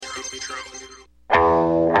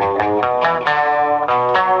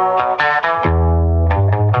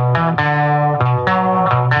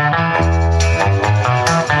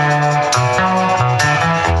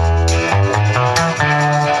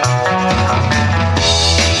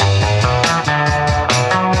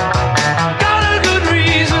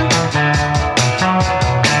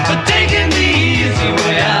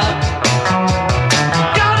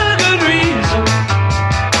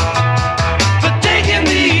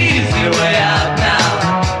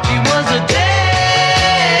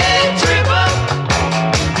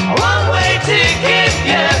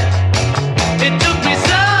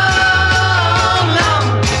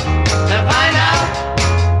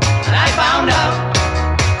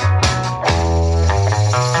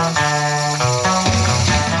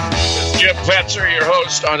Fetzer, your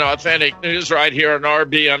host on Authentic News right here on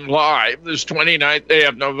RBN Live, this 29th day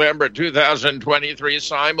of November 2023,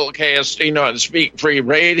 simulcasting on Speak Free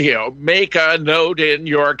Radio. Make a note in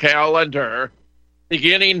your calendar.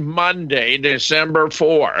 Beginning Monday, December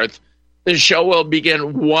 4th, the show will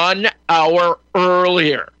begin 1 hour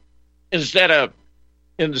earlier. Instead of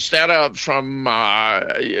from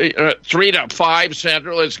 3 to 5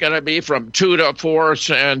 Central, it's going to be from 2 to 4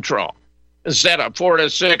 Central. Instead of 4 to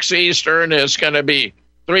 6 Eastern, it's going to be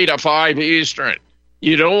 3 to 5 Eastern.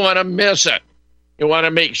 You don't want to miss it. You want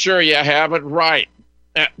to make sure you have it right.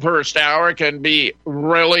 That first hour can be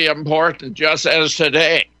really important, just as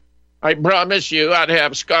today. I promised you I'd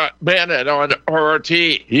have Scott Bennett on RT.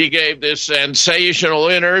 He gave this sensational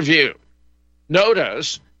interview.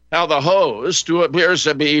 Notice how the host, who appears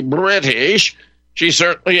to be British, she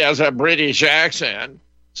certainly has a British accent,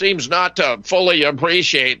 seems not to fully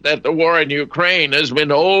appreciate that the war in Ukraine has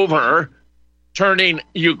been over, turning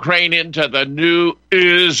Ukraine into the new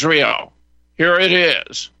Israel. Here it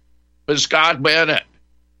is with Scott Bennett.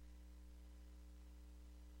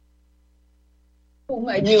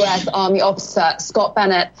 Former U.S. Army officer Scott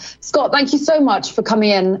Bennett. Scott, thank you so much for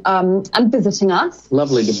coming in and visiting us.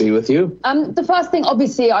 Lovely to be with you. The first thing,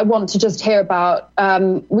 obviously, I want to just hear about,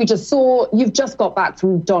 we just saw you've just got back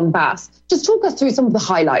from Donbass. Just talk us through some of the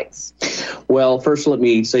highlights. Well, first, let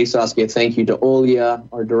me say, Saskia, thank you to Olya,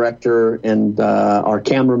 our director, and our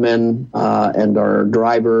cameraman, and our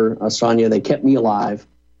driver, Sonia. They kept me alive,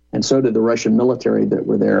 and so did the Russian military that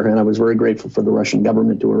were there, and I was very grateful for the Russian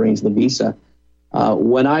government to arrange the visa.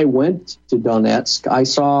 When I went to Donetsk, I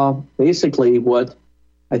saw basically what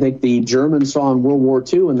I think the Germans saw in World War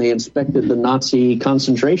II when they inspected the Nazi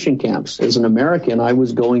concentration camps. As an American, I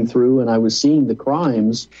was going through and I was seeing the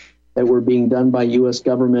crimes that were being done by U.S.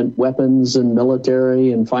 government weapons and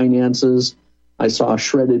military and finances. I saw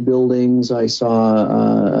shredded buildings. I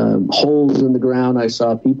saw holes in the ground. I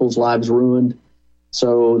saw people's lives ruined.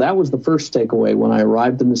 So that was the first takeaway. When I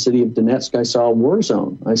arrived in the city of Donetsk, I saw a war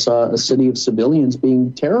zone. I saw a city of civilians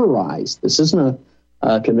being terrorized. This isn't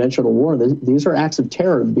a conventional war. These are acts of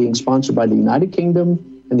terror being sponsored by the United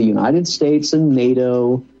Kingdom and the United States and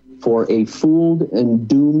NATO for a fooled and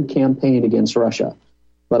doomed campaign against Russia.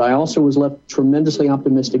 But I also was left tremendously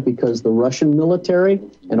optimistic because the Russian military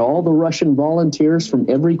and all the Russian volunteers from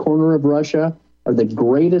every corner of Russia are the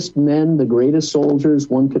greatest men, the greatest soldiers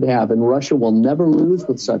one could have. And Russia will never lose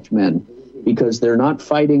with such men because they're not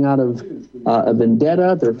fighting out of a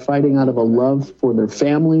vendetta. They're fighting out of a love for their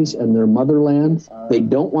families and their motherland. They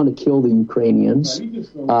don't want to kill the Ukrainians,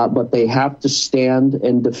 but they have to stand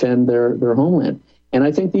and defend their homeland. And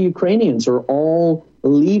I think the Ukrainians are all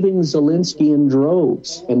leaving Zelensky in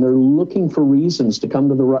droves, and they're looking for reasons to come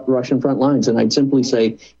to the Russian front lines. And I'd simply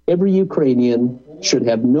say every Ukrainian should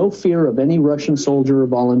have no fear of any Russian soldier or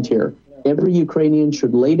volunteer. Every Ukrainian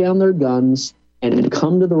should lay down their guns and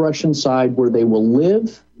come to the Russian side where they will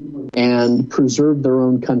live and preserve their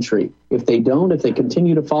own country. If they don't, if they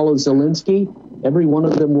continue to follow Zelensky, every one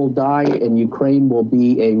of them will die, and Ukraine will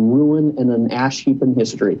be a ruin and an ash heap in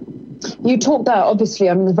history. You talked there, obviously,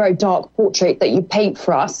 the very dark portrait that you paint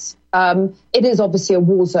for us. It is obviously a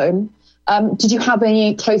war zone. Did you have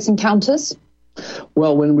any close encounters?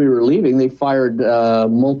 Well, when we were leaving, they fired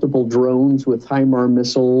multiple drones with HIMARS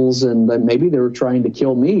missiles, and maybe they were trying to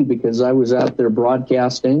kill me because I was out there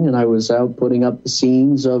broadcasting, and I was out putting up the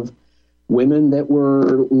scenes of women that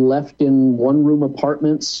were left in one-room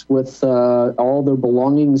apartments with all their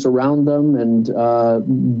belongings around them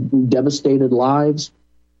and devastated lives.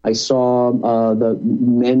 I saw the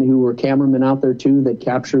men who were cameramen out there, too, that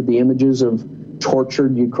captured the images of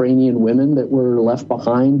tortured Ukrainian women that were left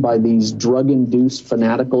behind by these drug-induced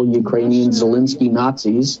fanatical Ukrainian Zelensky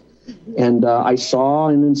Nazis. And I saw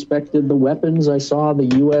and inspected the weapons. I saw the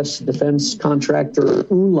U.S. defense contractor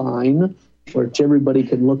Uline, which everybody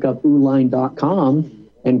can look up uline.com.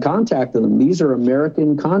 and contacted them. These are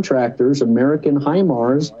American contractors, American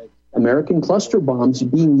HIMARS, American cluster bombs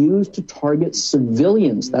being used to target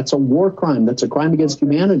civilians. That's a war crime. That's a crime against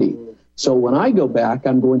humanity. So when I go back,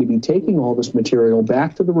 I'm going to be taking all this material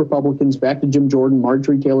back to the Republicans, back to Jim Jordan,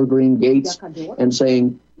 Marjorie Taylor Greene, Gates, and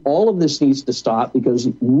saying all of this needs to stop because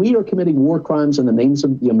we are committing war crimes in the names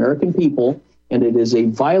of the American people, and it is a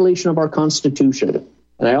violation of our Constitution.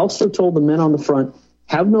 And I also told the men on the front,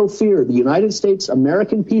 have no fear. The United States,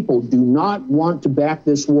 American people do not want to back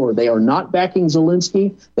this war. They are not backing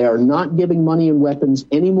Zelensky. They are not giving money and weapons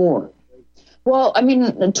anymore. Well, I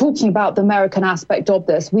mean, talking about the American aspect of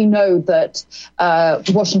this, we know that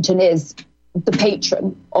Washington is the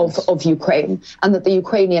patron of Ukraine, and that the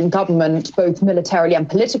Ukrainian government, both militarily and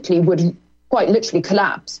politically, would quite literally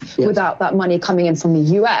collapse without that money coming in from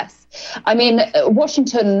the US. I mean,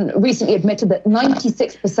 Washington recently admitted that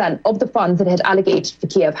 96% of the funds that it had allocated for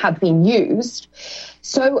Kiev had been used.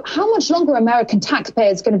 So how much longer are American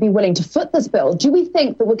taxpayers going to be willing to foot this bill? Do we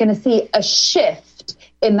think that we're going to see a shift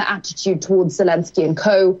in the attitude towards Zelensky and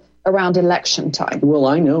co. around election time? Well,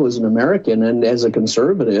 I know as an American and as a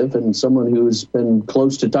conservative and someone who's been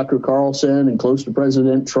close to Tucker Carlson and close to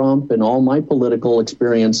President Trump and all my political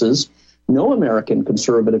experiences, no American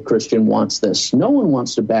conservative Christian wants this. No one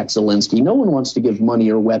wants to back Zelensky. No one wants to give money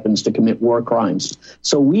or weapons to commit war crimes.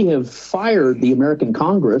 So we have fired the American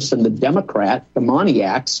Congress and the Democrat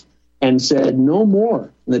demoniacs and said no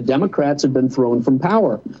more. The Democrats have been thrown from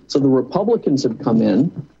power. So the Republicans have come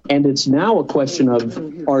in, and it's now a question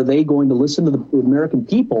of, are they going to listen to the American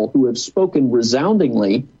people who have spoken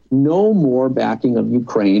resoundingly, no more backing of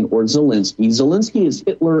Ukraine or Zelensky. Zelensky is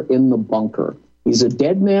Hitler in the bunker. He's a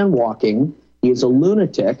dead man walking. He is a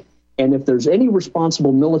lunatic. And if there's any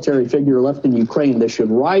responsible military figure left in Ukraine, they should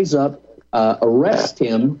rise up, arrest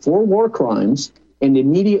him for war crimes, and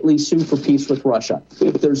immediately sue for peace with Russia.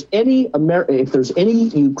 If there's any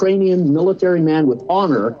Ukrainian military man with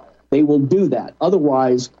honor, they will do that.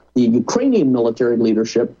 Otherwise, the Ukrainian military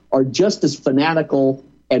leadership are just as fanatical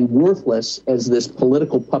and worthless as this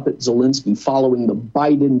political puppet Zelensky following the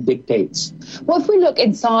Biden dictates. Well, if we look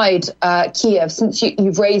inside Kiev, since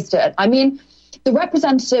you've raised it, I mean, the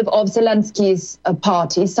representative of Zelensky's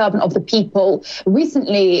party, Servant of the People,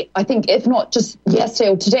 recently, I think, if not just yesterday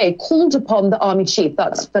or today, called upon the army chief,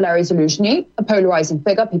 that's Valery Zaluzhny, a polarizing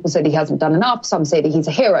figure. People say that he hasn't done enough. Some say that he's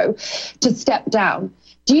a hero, to step down.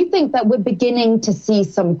 Do you think that we're beginning to see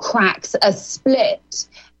some cracks, a split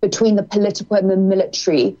between the political and the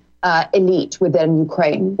military elite within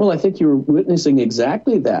Ukraine? Well, I think you're witnessing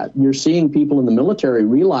exactly that. You're seeing people in the military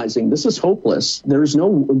realizing this is hopeless. There's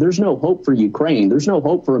no hope for Ukraine. There's no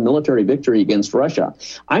hope for a military victory against Russia.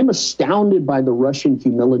 I'm astounded by the Russian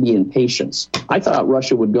humility and patience. I thought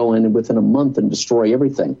Russia would go in within a month and destroy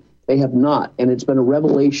everything. They have not. And it's been a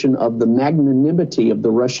revelation of the magnanimity of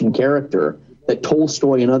the Russian character that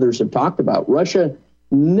Tolstoy and others have talked about. Russia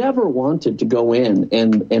never wanted to go in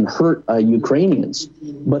and hurt Ukrainians,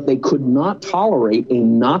 but they could not tolerate a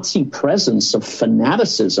Nazi presence of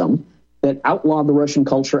fanaticism that outlawed the Russian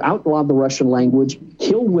culture, outlawed the Russian language,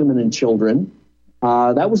 killed women and children.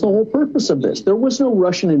 That was the whole purpose of this. There was no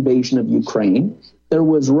Russian invasion of Ukraine. There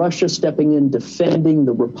was Russia stepping in, defending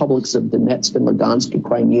the republics of Donetsk and Lugansk and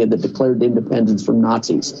Crimea that declared independence from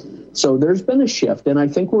Nazis. So there's been a shift, and I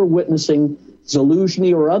think we're witnessing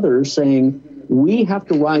Zaluzhny or others saying, we have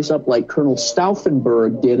to rise up like Colonel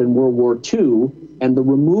Stauffenberg did in World War II, and the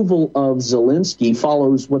removal of Zelensky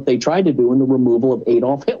follows what they tried to do in the removal of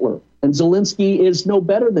Adolf Hitler. And Zelensky is no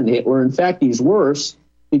better than Hitler. In fact, he's worse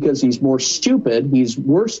because he's more stupid, he's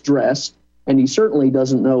worse dressed, and he certainly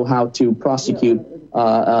doesn't know how to prosecute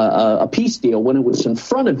a peace deal when it was in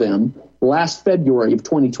front of him last February of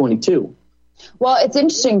 2022. Well, it's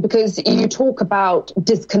interesting because you talk about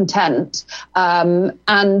discontent,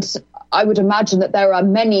 and I would imagine that there are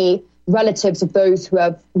many relatives of those who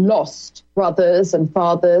have lost brothers and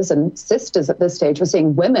fathers and sisters at this stage. We're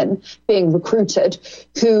seeing women being recruited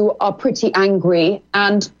who are pretty angry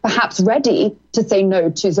and perhaps ready to say no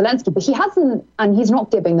to Zelensky. But he hasn't, and he's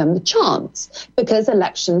not giving them the chance because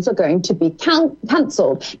elections are going to be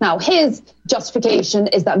cancelled. Now, his justification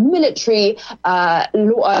is that military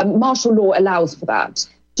martial law allows for that.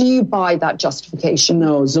 Do you buy that justification?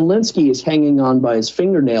 No, Zelensky is hanging on by his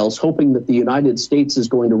fingernails, hoping that the United States is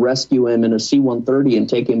going to rescue him in a C-130 and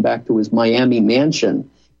take him back to his Miami mansion.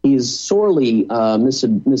 He is sorely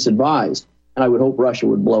misadvised, and I would hope Russia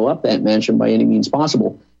would blow up that mansion by any means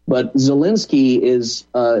possible. But Zelensky is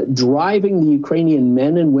driving the Ukrainian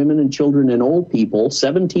men and women and children and old people,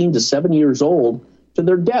 17 to 7 years old, to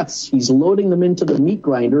their deaths. He's loading them into the meat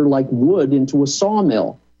grinder like wood into a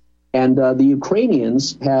sawmill. And the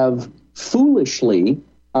Ukrainians have foolishly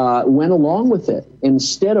went along with it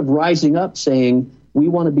instead of rising up saying, we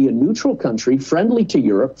want to be a neutral country, friendly to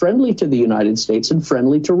Europe, friendly to the United States, and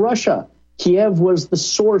friendly to Russia. Kiev was the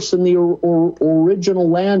source and the original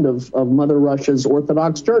land of Mother Russia's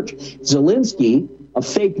Orthodox Church. Zelensky, a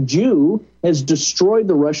fake Jew, has destroyed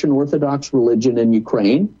the Russian Orthodox religion in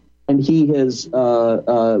Ukraine, and he has,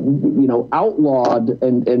 outlawed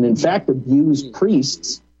and in fact abused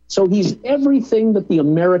priests. So he's everything that the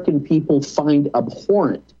American people find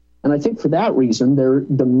abhorrent. And I think for that reason, they're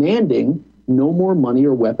demanding no more money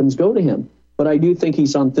or weapons go to him. But I do think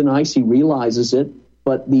he's on thin ice. He realizes it.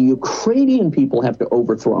 But the Ukrainian people have to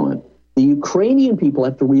overthrow him. The Ukrainian people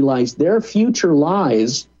have to realize their future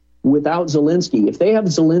lies without Zelensky. If they have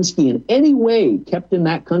Zelensky in any way kept in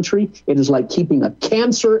that country, it is like keeping a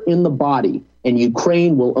cancer in the body, and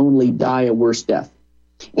Ukraine will only die a worse death.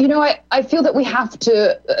 You know, I feel that we have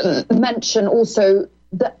to mention also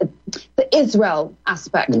the Israel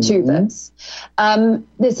aspect to this.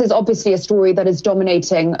 This is obviously a story that is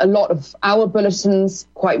dominating a lot of our bulletins,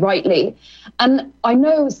 quite rightly. And I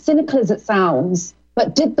know, cynical as it sounds,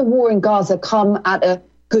 but did the war in Gaza come at a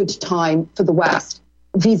good time for the West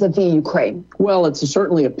vis-a-vis Ukraine? Well, it's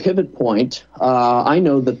certainly a pivot point. I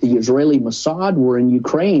know that the Israeli Mossad were in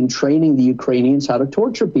Ukraine training the Ukrainians how to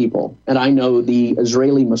torture people. And I know the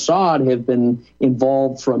Israeli Mossad have been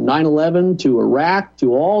involved from 9/11 to Iraq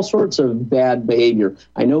to all sorts of bad behavior.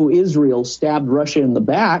 I know Israel stabbed Russia in the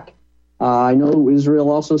back. I know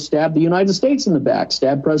Israel also stabbed the United States in the back,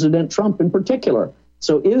 stabbed President Trump in particular.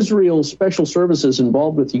 So Israel's special services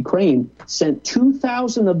involved with Ukraine sent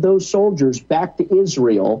 2,000 of those soldiers back to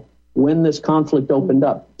Israel when this conflict opened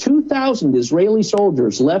up. 2,000 Israeli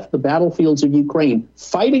soldiers left the battlefields of Ukraine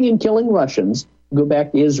fighting and killing Russians to go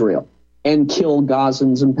back to Israel and kill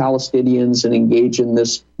Gazans and Palestinians and engage in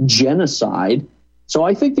this genocide. So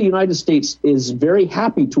I think the United States is very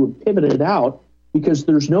happy to have pivoted out because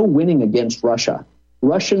there's no winning against Russia.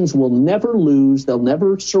 Russians will never lose. They'll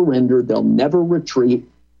never surrender. They'll never retreat.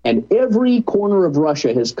 And every corner of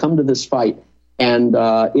Russia has come to this fight. And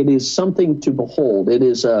it is something to behold. It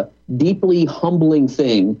is a deeply humbling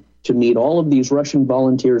thing to meet all of these Russian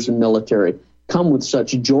volunteers and military come with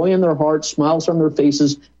such joy in their hearts, smiles on their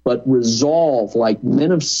faces, but resolve like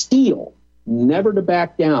men of steel, never to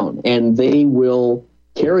back down. And they will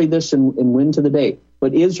carry this and win to the day.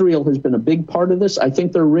 But Israel has been a big part of this. I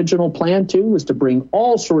think their original plan, too, was to bring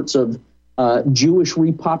all sorts of Jewish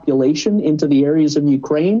repopulation into the areas of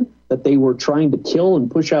Ukraine that they were trying to kill and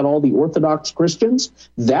push out all the Orthodox Christians.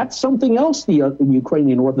 That's something else the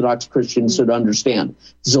Ukrainian Orthodox Christians should understand.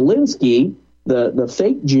 Zelensky, the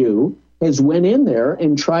fake Jew, has went in there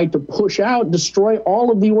and tried to push out, destroy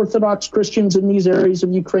all of the Orthodox Christians in these areas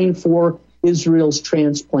of Ukraine for Israel's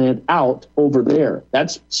transplant out over there.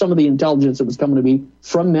 That's some of the intelligence that was coming to me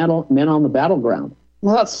from men on the battleground.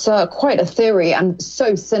 Well, that's quite a theory and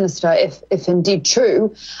so sinister, if indeed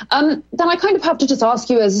true. Then I kind of have to just ask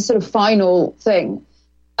you as a sort of final thing.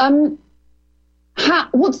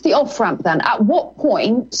 What's the off-ramp then? At what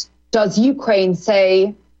point does Ukraine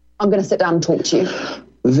say, I'm going to sit down and talk to you?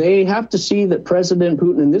 They have to see that President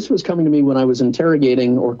Putin, and this was coming to me when I was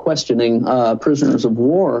interrogating or questioning prisoners of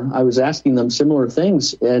war. I was asking them similar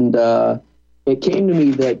things, and it came to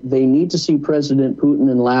me that they need to see President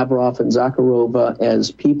Putin and Lavrov and Zakharova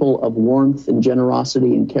as people of warmth and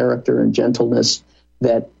generosity and character and gentleness,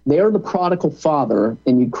 that they are the prodigal father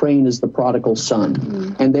and Ukraine is the prodigal son.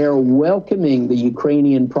 Mm-hmm. And they are welcoming the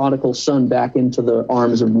Ukrainian prodigal son back into the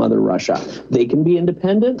arms of Mother Russia. They can be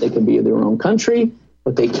independent, they can be their own country,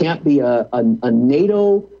 but they can't be a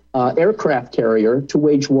NATO aircraft carrier to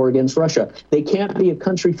wage war against Russia. They can't be a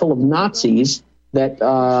country full of Nazis that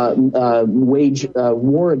wage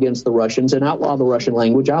war against the Russians and outlaw the Russian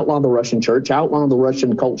language, outlaw the Russian church, outlaw the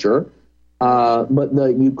Russian culture. But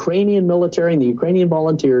the Ukrainian military and the Ukrainian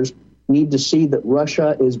volunteers need to see that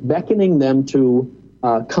Russia is beckoning them to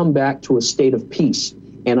come back to a state of peace.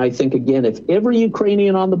 And I think, again, if every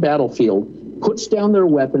Ukrainian on the battlefield puts down their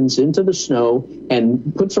weapons into the snow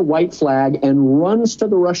and puts a white flag and runs to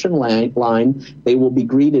the Russian line, they will be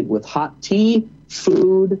greeted with hot tea,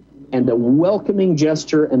 food, and a welcoming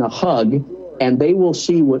gesture and a hug, and they will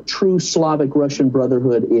see what true Slavic Russian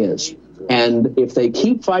brotherhood is. And if they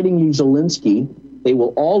keep fighting Zelensky, they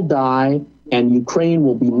will all die, and Ukraine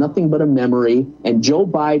will be nothing but a memory, and Joe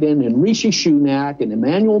Biden and Rishi Sunak and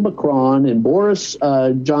Emmanuel Macron and Boris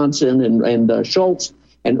Johnson and Schultz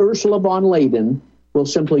and Ursula von Leyen will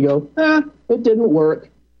simply go, it didn't work.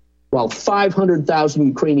 while 500,000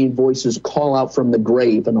 Ukrainian voices call out from the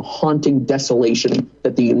grave in a haunting desolation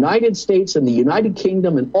that the United States and the United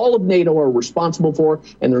Kingdom and all of NATO are responsible for,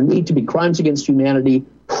 and there need to be crimes against humanity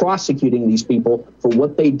prosecuting these people for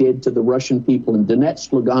what they did to the Russian people in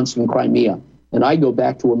Donetsk, Lugansk, and Crimea. And I go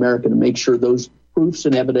back to America to make sure those proofs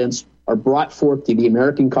and evidence are brought forth to the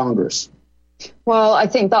American Congress. Well, I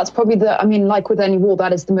think that's probably like with any war,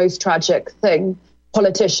 that is the most tragic thing.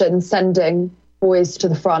 Politicians sending boys to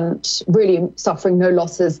the front, really suffering no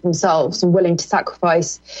losses themselves and willing to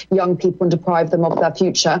sacrifice young people and deprive them of their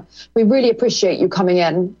future. We really appreciate you coming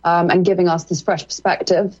in and giving us this fresh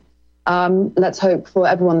perspective. Let's hope for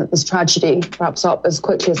everyone that this tragedy wraps up as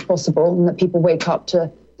quickly as possible and that people wake up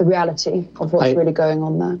to the reality of what's really going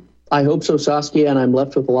on there. I hope so, Saskia, and I'm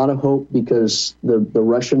left with a lot of hope because the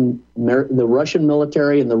Russian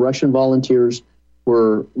military and the Russian volunteers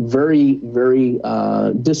were very, very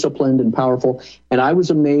disciplined and powerful. And I was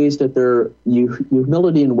amazed at their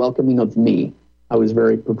humility and welcoming of me. I was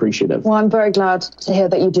very appreciative. Well, I'm very glad to hear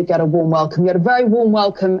that you did get a warm welcome. You had a very warm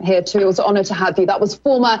welcome here, too. It was an honor to have you. That was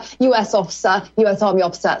former U.S. Army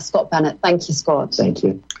officer, Scott Bennett. Thank you, Scott. Thank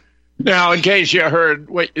you. Now, in case you heard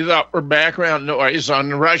what you thought were background noise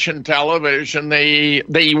on Russian television, they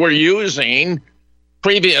were using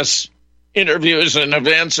previous interviews and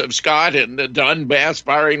events of Scott in the Donbass,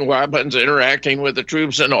 firing weapons, interacting with the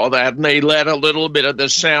troops and all that, and they let a little bit of the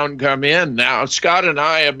sound come in. Now, Scott and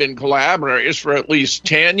I have been collaborators for at least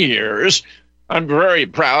 10 years. I'm very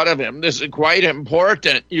proud of him. This is quite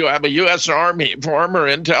important. You have a U.S. Army former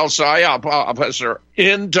intel PSYOP officer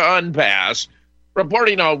in Donbass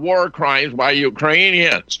reporting on war crimes by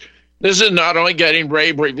Ukrainians. This is not only getting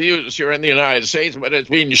rave reviews here in the United States, but it's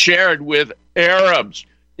being shared with Arabs,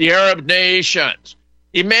 the Arab nations.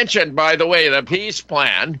 He mentioned, by the way, the peace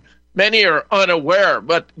plan. Many are unaware,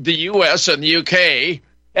 but the U.S. and the U.K.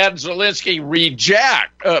 had Zelensky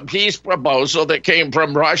reject a peace proposal that came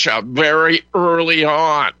from Russia very early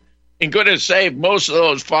on and could have saved most of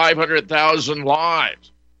those 500,000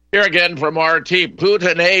 lives. Here again from RT,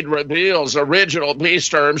 Putin aid reveals original peace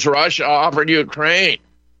terms Russia offered Ukraine.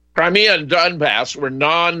 Crimea and Donbass were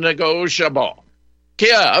non-negotiable.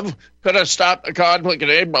 Kiev could have stopped the conflict in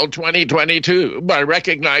April 2022 by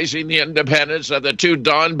recognizing the independence of the two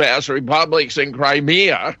Donbass republics in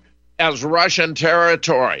Crimea as Russian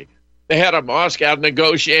territory. The head of Moscow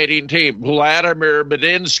negotiating team, Vladimir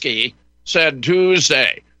Medinsky, said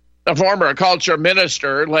Tuesday. The former culture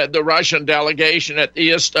minister led the Russian delegation at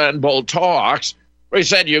the Istanbul talks, where he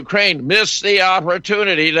said Ukraine missed the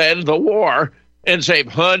opportunity to end the war and save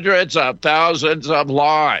hundreds of thousands of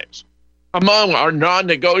lives. Among our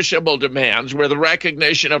non-negotiable demands were the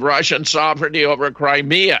recognition of Russian sovereignty over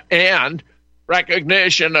Crimea and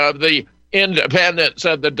recognition of the independence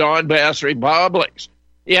of the Donbass republics.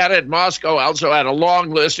 He added Moscow also had a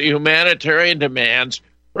long list of humanitarian demands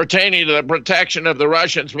pertaining to the protection of the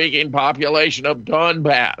Russian-speaking population of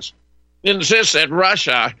Donbass. He insisted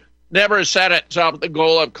Russia never set itself the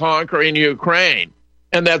goal of conquering Ukraine,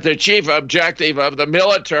 and that the chief objective of the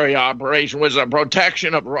military operation was the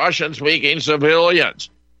protection of Russian-speaking civilians.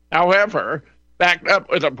 However, backed up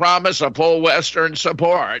with a promise of full Western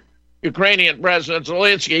support, Ukrainian President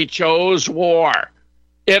Zelensky chose war.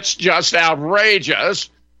 It's just outrageous,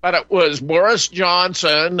 but it was Boris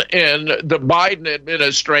Johnson and the Biden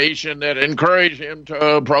administration that encouraged him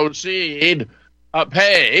to proceed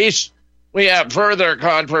apace. We have further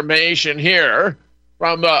confirmation here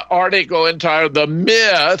from an article entitled "The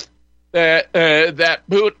Myth that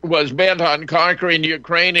Putin was bent on conquering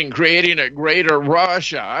Ukraine and creating a greater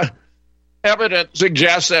Russia." Evidence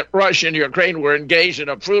suggests that Russia and Ukraine were engaged in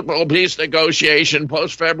a fruitful peace negotiation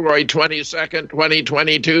post-February 22nd,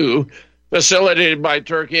 2022, facilitated by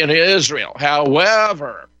Turkey and Israel.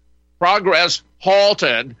 However, progress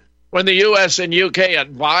halted when the U.S. and U.K.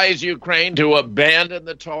 advised Ukraine to abandon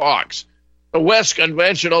the talks. The West's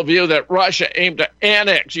conventional view that Russia aimed to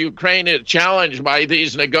annex Ukraine is challenged by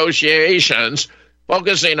these negotiations,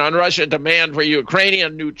 focusing on Russia's demand for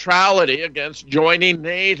Ukrainian neutrality against joining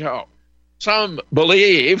NATO. Some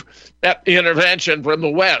believe that the intervention from the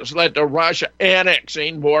West led to Russia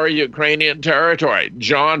annexing more Ukrainian territory.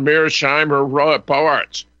 John Mearsheimer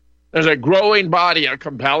reports. There's a growing body of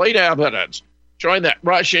compelling evidence showing that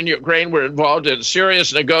Russia and Ukraine were involved in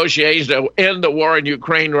serious negotiations to end the war in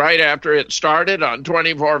Ukraine right after it started on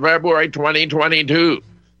 24 February 2022.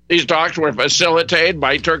 These talks were facilitated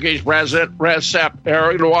by Turkish President Recep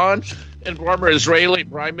Erdogan and former Israeli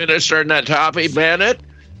Prime Minister Naftali Bennett,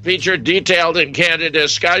 featured detailed and candid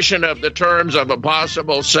discussion of the terms of a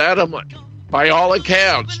possible settlement. By all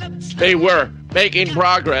accounts, they were making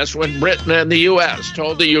progress when Britain and the U.S.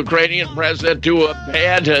 told the Ukrainian president to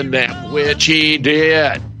abandon them, which he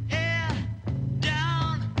did.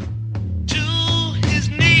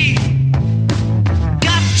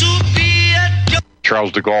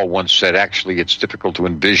 Charles de Gaulle once said, actually, it's difficult to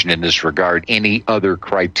envision in this regard any other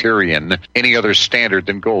criterion, any other standard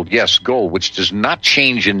than gold. Yes, gold, which does not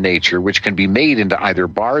change in nature, which can be made into either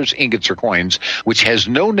bars, ingots, or coins, which has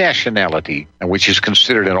no nationality, and which is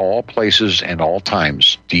considered in all places and all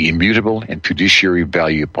times the immutable and fiduciary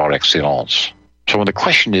value par excellence. So when the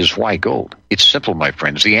question is, why gold? It's simple, my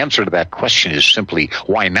friends. The answer to that question is simply,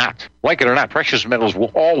 why not? Like it or not, precious metals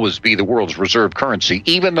will always be the world's reserve currency,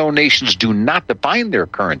 even though nations do not define their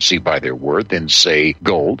currency by their worth in, say,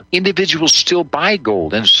 gold. Individuals still buy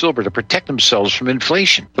gold and silver to protect themselves from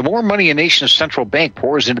inflation. The more money a nation's central bank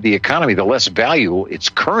pours into the economy, the less valuable its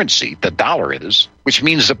currency, the dollar, is, which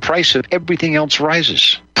means the price of everything else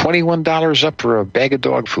rises. $21 up for a bag of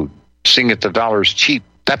dog food. Seeing that the dollar's cheap,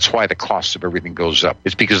 that's why the cost of everything goes up.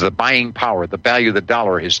 It's because the buying power, the value of the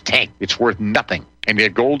dollar is tanked. It's worth nothing. And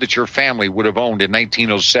yet gold that your family would have owned in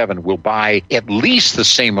 1907 will buy at least the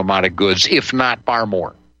same amount of goods, if not far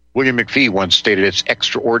more. William McFee once stated, it's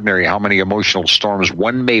extraordinary how many emotional storms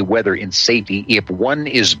one may weather in safety if one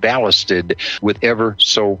is ballasted with ever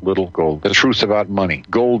so little gold. The truth about money,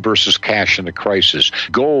 gold versus cash in a crisis.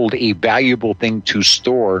 Gold, a valuable thing to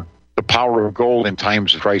store. The power of gold in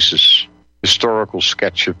times of crisis. Historical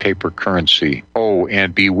sketch of paper currency. Oh,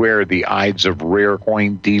 and beware the Ides of rare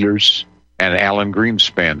coin dealers. And Alan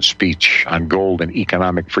Greenspan's speech on gold and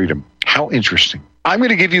economic freedom. How interesting. I'm going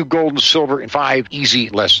to give you gold and silver in 5 easy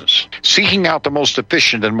lessons. Seeking out the most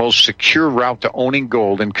efficient and most secure route to owning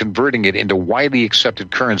gold and converting it into widely accepted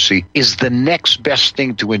currency is the next best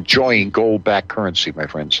thing to enjoying gold-backed currency, my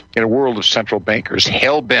friends. In a world of central bankers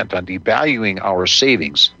hell-bent on devaluing our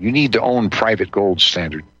savings, you need to own private gold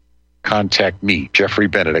standard. Contact me, Jeffrey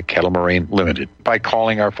Bennett at Kettle Moraine Limited, by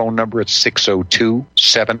calling our phone number at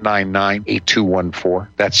 602-799-8214.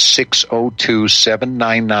 That's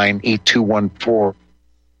 602-799-8214.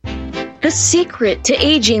 The secret to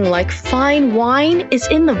aging like fine wine is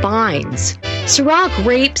in the vines. Syrah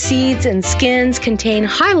grape seeds and skins contain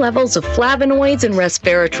high levels of flavonoids and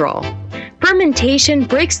resveratrol. Fermentation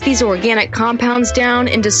breaks these organic compounds down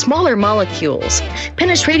into smaller molecules,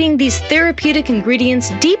 penetrating these therapeutic ingredients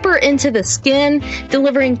deeper into the skin,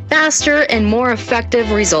 delivering faster and more effective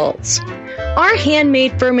results. Our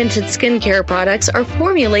handmade fermented skincare products are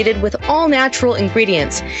formulated with all natural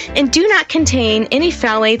ingredients and do not contain any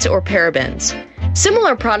phthalates or parabens.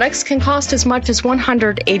 Similar products can cost as much as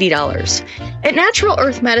 $180. At Natural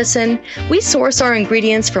Earth Medicine, we source our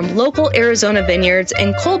ingredients from local Arizona vineyards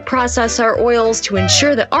and cold process our oils to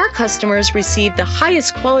ensure that our customers receive the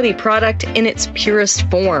highest quality product in its purest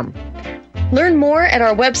form. Learn more at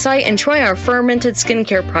our website and try our fermented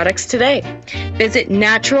skincare products today. Visit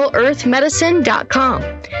NaturalEarthMedicine.com.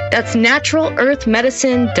 That's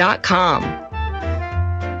NaturalEarthMedicine.com.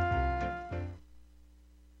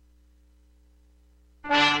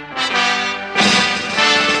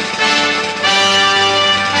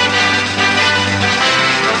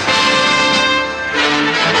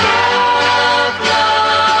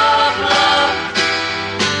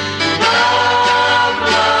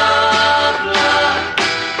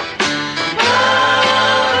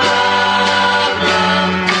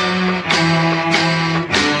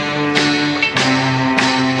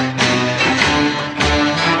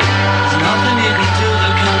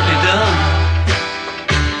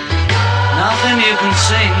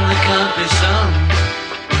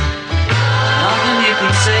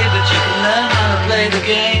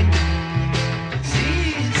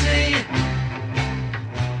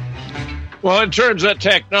 Well, in terms of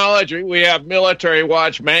technology, we have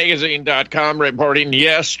MilitaryWatchMagazine.com reporting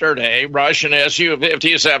yesterday Russian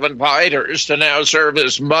Su-57 fighters to now serve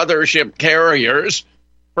as mothership carriers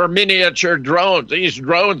for miniature drones. These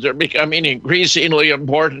drones are becoming increasingly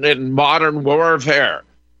important in modern warfare.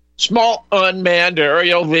 Small unmanned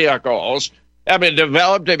aerial vehicles have been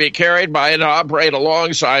developed to be carried by and operate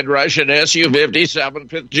alongside Russian Su-57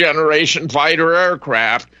 fifth-generation fighter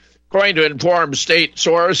aircraft, according to informed state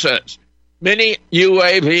sources. Many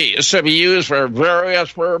UAVs to be used for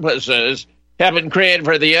various purposes have been created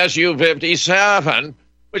for the Su-57,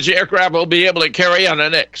 which the aircraft will be able to carry on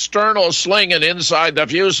an external sling and inside the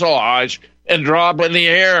fuselage and drop in the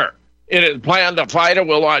air. It is planned the fighter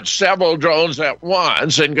will launch several drones at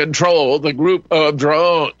once and control the group of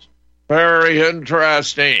drones. Very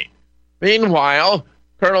interesting. Meanwhile,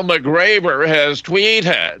 Colonel McGraver has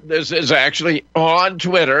tweeted. This is actually on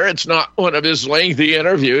Twitter. It's not one of his lengthy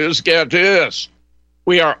interviews. Get this.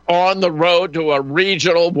 we are on the road to a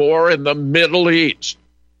regional war in the Middle East.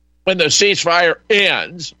 When the ceasefire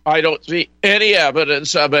ends, I don't see any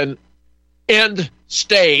evidence of an end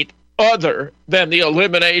state other than the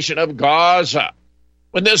elimination of Gaza.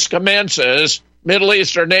 When this commences, Middle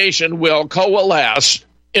Eastern nation will coalesce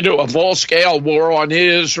into a full-scale war on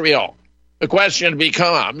Israel. The question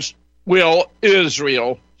becomes, will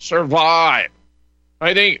Israel survive?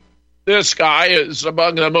 I think this guy is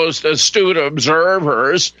among the most astute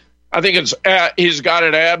observers. I think he's got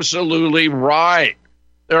it absolutely right.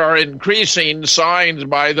 There are increasing signs,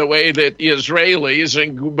 by the way, that the Israelis,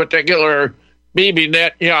 in particular Bibi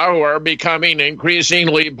Netanyahu, are becoming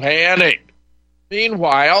increasingly panicked.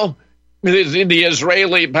 Meanwhile, in the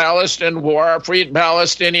Israeli-Palestinian war, freed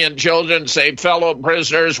Palestinian children say fellow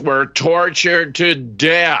prisoners were tortured to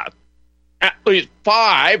death. At least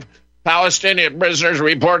 5 Palestinian prisoners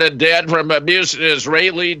reported dead from abuse in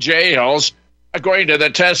Israeli jails, according to the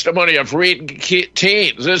testimony of freed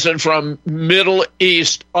teens. This is from Middle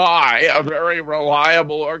East Eye, a very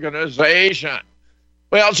reliable organization.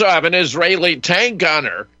 We also have an Israeli tank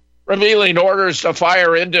gunner revealing orders to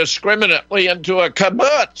fire indiscriminately into a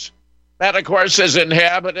kibbutz. That, of course, is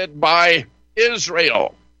inhabited by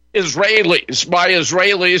Israelis, by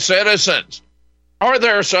Israeli citizens. Are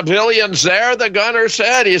there civilians there? The gunner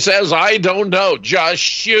said. He says, I don't know. Just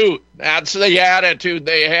shoot. That's the attitude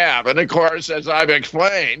they have. And, of course, as I've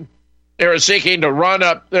explained, they're seeking to run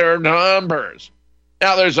up their numbers.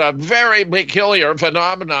 Now, there's a very peculiar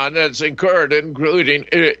phenomenon that's occurred, including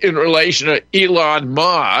in relation to Elon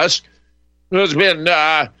Musk, who's been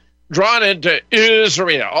drawn into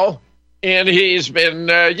Israel. And he's been,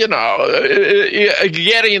 getting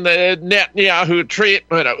the Netanyahu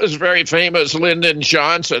treatment. It was very famous, Lyndon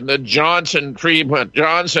Johnson, the Johnson treatment.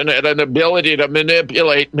 Johnson had an ability to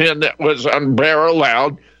manipulate men that was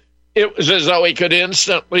unparalleled. It was as though he could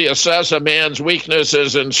instantly assess a man's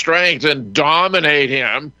weaknesses and strengths and dominate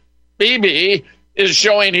him. Bibi is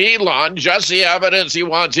showing Elon just the evidence he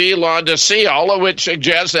wants Elon to see, all of which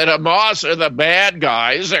suggests that Hamas are the bad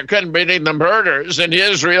guys. They're committing the murders, and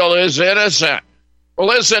Israel is innocent. Well,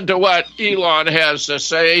 listen to what Elon has to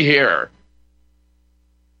say here.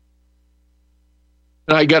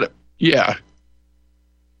 I got it. Yeah.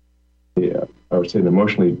 Yeah, I would say an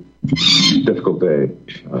emotionally difficult day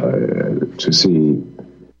to see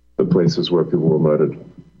the places where people were murdered.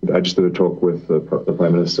 I just did a talk with the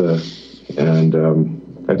Prime Minister, and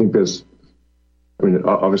I think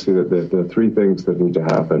obviously there are 3 things that need to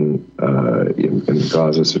happen in the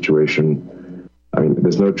Gaza situation. I mean,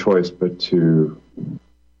 there's no choice but to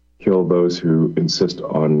kill those who insist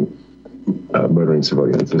on murdering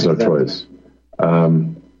civilians. There's no choice.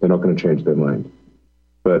 They're not going to change their mind.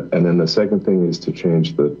 And then the second thing is to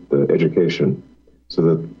change the education so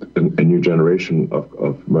that a new generation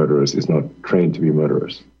of murderers is not trained to be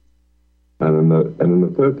murderers. And then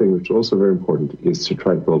the third thing, which is also very important, is to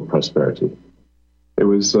try to build prosperity. It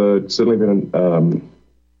was certainly been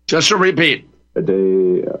just to repeat, a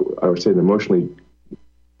day, I would say an emotionally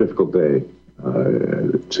difficult day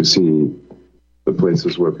to see the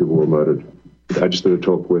places where people were murdered. I just did a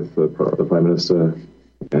talk with the Prime Minister,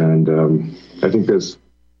 and I think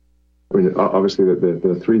obviously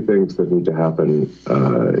there are 3 things that need to happen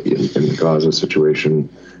in the Gaza situation.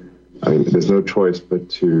 I mean, there's no choice but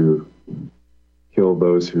to kill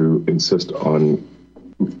those who insist on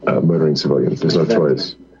murdering civilians. There's no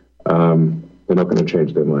choice. They're not going to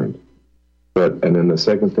change their mind. And then the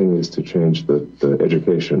second thing is to change the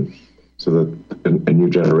education so that a new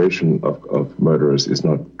generation of murderers is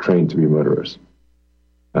not trained to be murderers.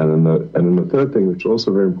 And then the third thing, which is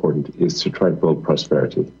also very important, is to try to build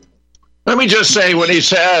prosperity. Let me just say, when he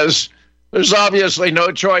says there's obviously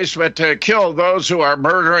no choice but to kill those who are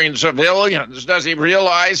murdering civilians, does he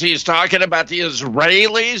realize he's talking about the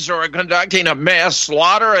Israelis who are conducting a mass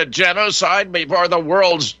slaughter, a genocide before the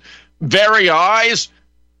world's very eyes?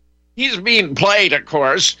 He's being played, of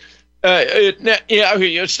course. Who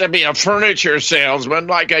used to be a furniture salesman,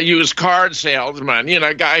 like a used car salesman,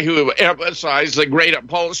 a guy who emphasized the great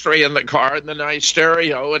upholstery in the car and the nice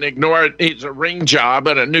stereo and ignored needs a ring job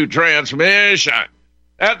and a new transmission.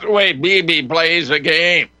 That's the way Bibi plays the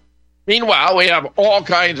game. Meanwhile, we have all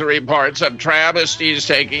kinds of reports of travesties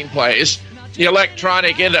taking place. The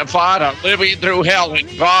electronic intifada living through hell in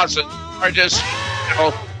Gaza are just,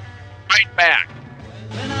 right back.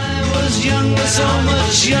 Younger, so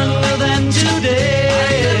much younger than today.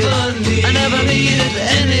 I never needed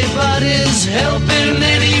anybody's help in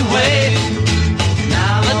any way.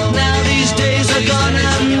 But now these days are gone and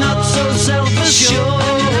I'm not so self-assured.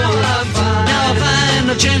 Now I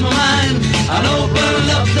find I've changed my mind and open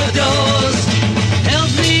up the doors.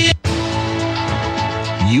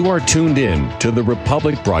 are tuned in to the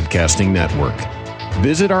Republic Broadcasting Network.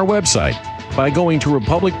 Visit our website by going to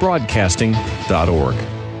republicbroadcasting.org.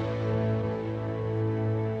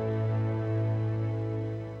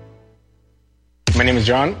 My name is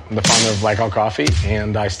John. I'm the founder of Blackout Coffee,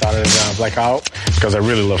 and I started Blackout because I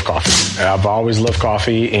really love coffee. I've always loved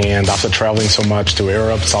coffee, and after traveling so much to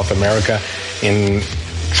Europe, South America, and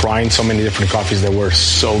trying so many different coffees that were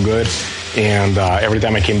so good, and every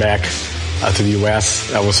time I came back to the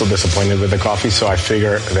U.S., I was so disappointed with the coffee, so I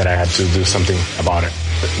figured that I had to do something about it.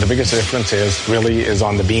 The biggest difference is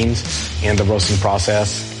on the beans and the roasting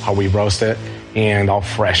process, how we roast it, and how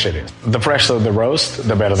fresh it is. The fresher the roast,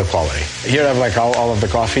 the better the quality. Here I have all of the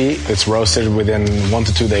coffee. It's roasted within 1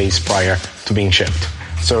 to 2 days prior to being shipped.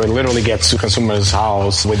 So it literally gets to consumer's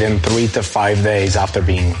house within 3 to 5 days after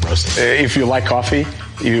being roasted. If you like coffee,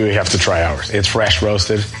 you have to try ours. It's fresh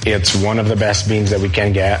roasted. It's one of the best beans that we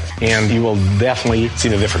can get, and you will definitely see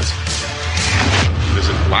the difference.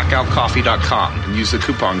 Visit blackoutcoffee.com and use the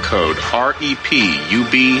coupon code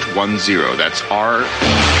REPUB10. That's REPUB10.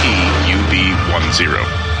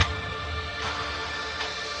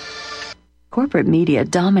 Corporate media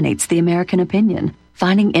dominates the American opinion.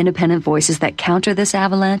 Finding independent voices that counter this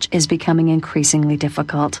avalanche is becoming increasingly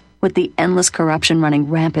difficult. With the endless corruption running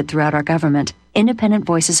rampant throughout our government, independent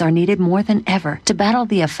voices are needed more than ever to battle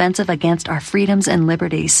the offensive against our freedoms and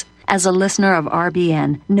liberties. As a listener of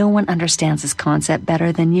RBN, no one understands this concept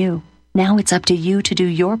better than you. Now it's up to you to do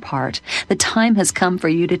your part. The time has come for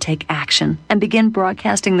you to take action and begin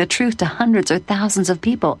broadcasting the truth to hundreds or thousands of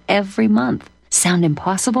people every month. Sound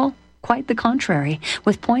impossible? Quite the contrary.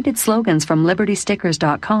 With pointed slogans from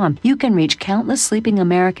LibertyStickers.com, you can reach countless sleeping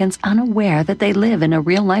Americans unaware that they live in a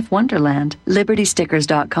real-life wonderland.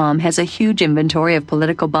 LibertyStickers.com has a huge inventory of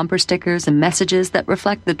political bumper stickers and messages that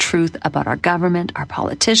reflect the truth about our government, our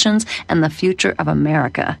politicians, and the future of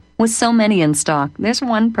America. With so many in stock, there's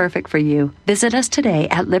one perfect for you. Visit us today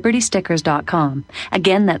at LibertyStickers.com.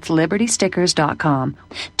 Again, that's LibertyStickers.com.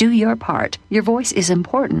 Do your part. Your voice is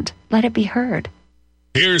important. Let it be heard.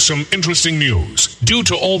 Here's some interesting news. Due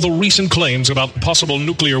to all the recent claims about possible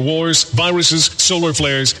nuclear wars, viruses, solar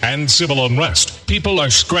flares, and civil unrest, people are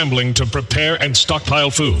scrambling to prepare and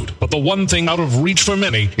stockpile food. But the one thing out of reach for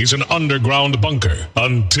many is an underground bunker.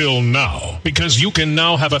 Until now. Because you can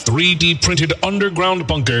now have a 3D printed underground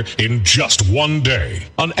bunker in just one day.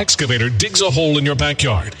 An excavator digs a hole in your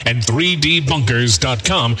backyard, and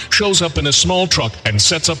 3dbunkers.com shows up in a small truck and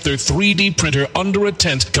sets up their 3D printer under a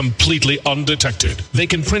tent completely undetected. They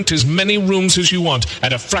can print as many rooms as you want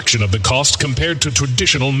at a fraction of the cost compared to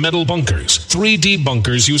traditional metal bunkers. 3D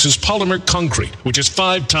Bunkers uses polymer concrete, which is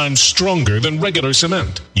 5 times stronger than regular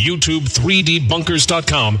cement. YouTube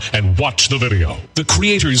 3dbunkers.com and watch the video. The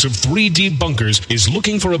creators of 3D Bunkers is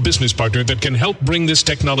looking for a business partner that can help bring this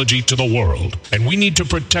technology to the world. And we need to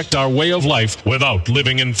protect our way of life without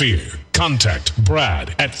living in fear. Contact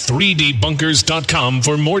Brad at 3dbunkers.com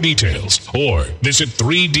for more details, or visit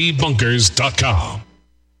 3dbunkers.com.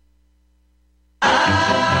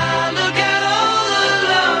 Ah, look at all the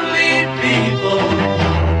lonely people.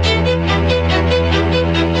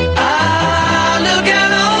 Ah, look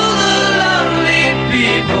at all the lonely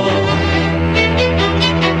people.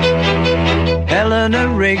 Eleanor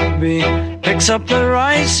Rigby picks up the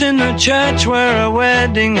rice in the church where a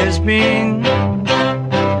wedding has been.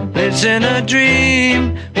 Lives in a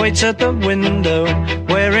dream, waits at the window,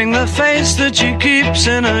 wearing the face that she keeps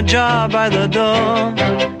in a jar by the door.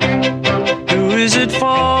 Who is it for?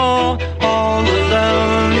 All the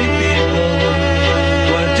lonely people.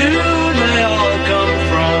 Where do they all come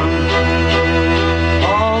from?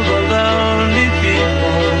 All the lonely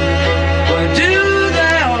people. Where do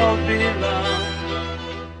they all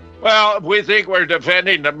belong? Well, if we think we're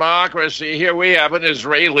defending democracy, here we have an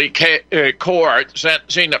Israeli court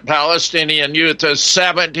sentencing a Palestinian youth to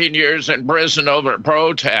 17 years in prison over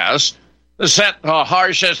protests. The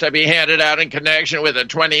harshest to be handed out in connection with the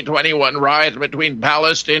 2021 riot between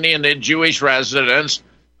Palestinian and Jewish residents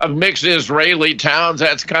of mixed Israeli towns.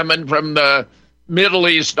 That's coming from the Middle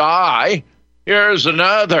East Eye. Here's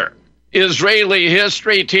another. Israeli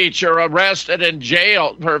history teacher arrested and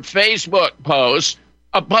jailed for Facebook posts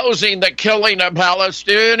opposing the killing of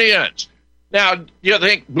Palestinians. Now, you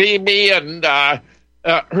think Bibi and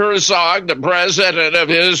Herzog, the president of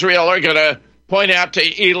Israel, are going to point out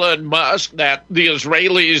to Elon Musk that the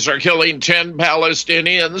Israelis are killing 10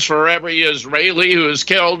 Palestinians for every Israeli who is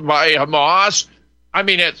killed by Hamas? I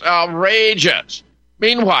mean, it's outrageous.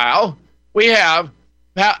 Meanwhile, we have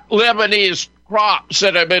Lebanese crops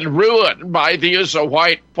that have been ruined by the use of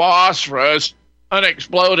white phosphorus,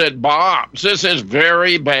 unexploded bombs. This is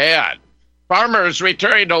very bad. Farmers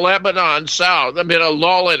returning to Lebanon south amid a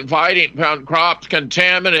lull in fighting found crops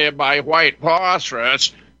contaminated by white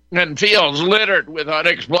phosphorus and fields littered with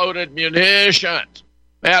unexploded munitions.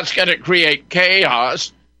 That's going to create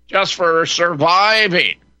chaos just for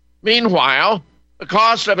surviving. Meanwhile, the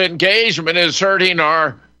cost of engagement is hurting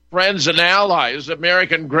our friends and allies.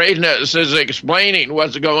 American greatness is explaining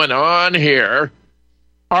what's going on here.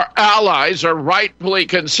 Our allies are rightfully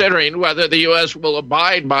considering whether the U.S. will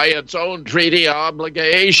abide by its own treaty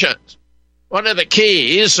obligations. One of the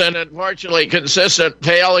keys, and unfortunately consistent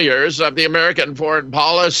failures of the American foreign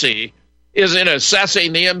policy, is in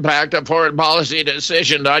assessing the impact of foreign policy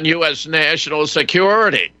decisions on U.S. national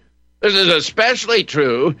security. This is especially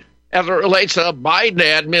true as it relates to the Biden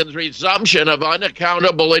admin's resumption of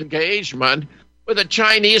unaccountable engagement with the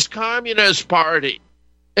Chinese Communist Party.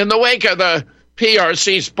 In the wake of the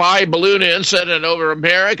PRC spy balloon incident over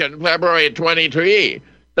America in February 23,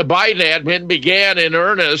 the Biden admin began in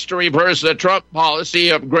earnest to reverse the Trump policy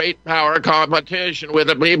of great power competition with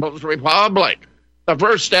the People's Republic. The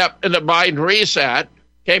first step in the Biden reset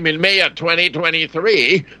came in May of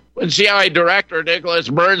 2023 when CIA Director Nicholas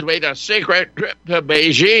Burns made a secret trip to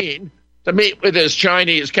Beijing to meet with his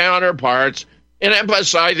Chinese counterparts and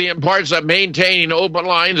emphasize the importance of maintaining open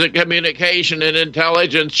lines of communication and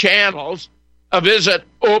intelligence channels, a visit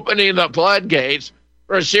opening the floodgates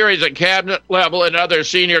for a series of cabinet-level and other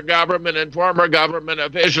senior government and former government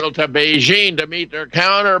officials to Beijing to meet their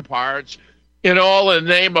counterparts, in all in the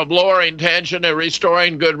name of lowering tension and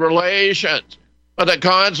restoring good relations. But the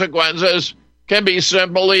consequences can be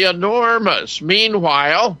simply enormous.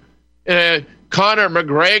 Meanwhile, Conor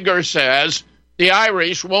McGregor says the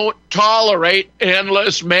Irish won't tolerate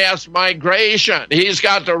endless mass migration. He's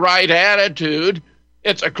got the right attitude.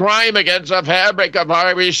 It's a crime against the fabric of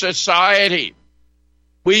Irish society.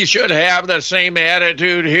 We should have the same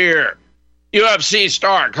attitude here. UFC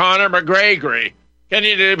star Conor McGregor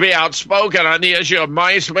continued to be outspoken on the issue of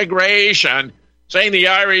mass migration, saying the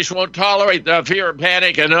Irish won't tolerate the fear,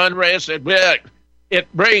 panic, and unrest it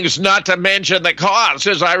brings, not to mention the cost,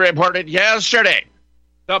 as I reported yesterday.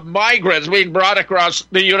 The migrants being brought across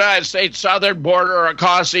the United States southern border are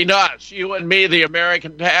costing us, you and me, the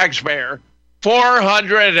American taxpayer,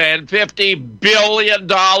 $450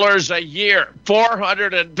 billion a year.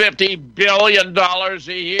 $450 billion a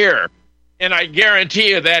year. And I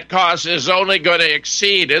guarantee you that cost is only going to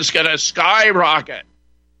exceed. It's going to skyrocket.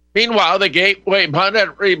 Meanwhile, the Gateway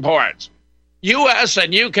Pundit reports U.S.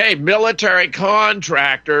 and U.K. military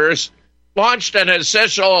contractors launched an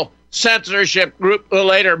essential censorship group that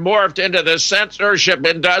later morphed into the censorship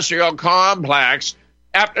industrial complex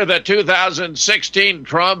after the 2016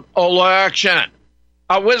 Trump election.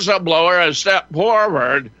 A whistleblower has stepped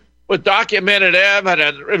forward with documented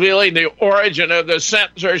evidence revealing the origin of the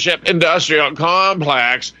censorship industrial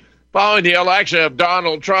complex following the election of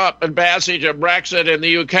Donald Trump and passage of Brexit in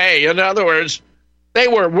the UK. In other words, they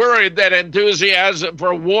were worried that enthusiasm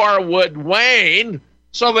for war would wane,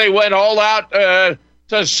 so they went all out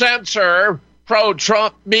to censor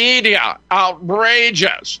pro-Trump media.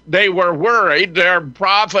 Outrageous. They were worried their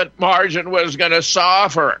profit margin was going to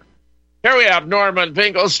suffer. Here we have Norman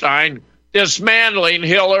Finkelstein dismantling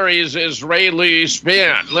Hillary's Israeli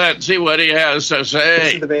spin. Let's see what he has to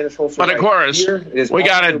say. But of course, we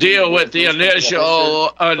got to deal with the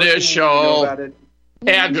initial. You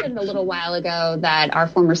mentioned a little while ago that our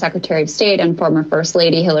former Secretary of State and former First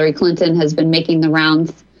Lady Hillary Clinton has been making the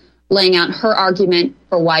rounds, laying out her argument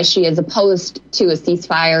for why she is opposed to a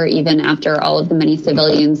ceasefire, even after all of the many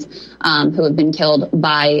civilians who have been killed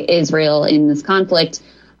by Israel in this conflict.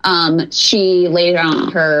 She laid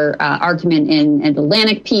out her argument in an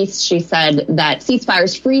Atlantic piece. She said that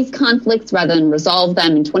ceasefires freeze conflicts rather than resolve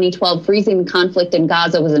them. In 2012, freezing the conflict in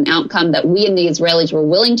Gaza was an outcome that we and the Israelis were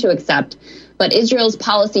willing to accept. But Israel's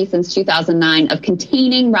policy since 2009 of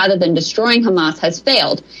containing rather than destroying Hamas has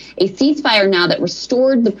failed. A ceasefire now that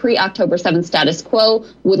restored the pre-October 7th status quo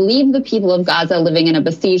would leave the people of Gaza living in a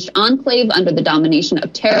besieged enclave under the domination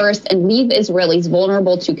of terrorists and leave Israelis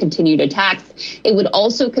vulnerable to continued attacks. It would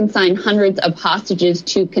also consign hundreds of hostages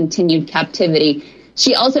to continued captivity.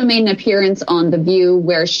 She also made an appearance on The View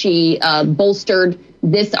where she bolstered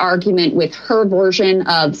this argument with her version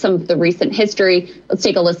of some of the recent history. Let's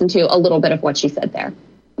take a listen to a little bit of what she said there.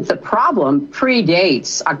 The problem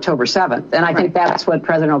predates October 7th, and I think that's what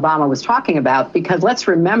President Obama was talking about, because let's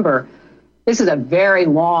remember, this is a very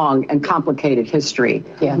long and complicated history.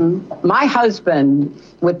 Yeah. Mm-hmm. My husband,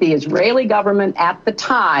 with the Israeli government at the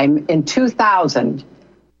time in 2000,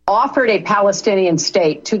 offered a Palestinian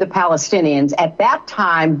state to the Palestinians. At that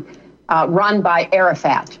time, run by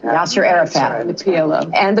Arafat, Yasser Arafat. And the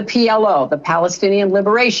PLO. And the PLO, the Palestinian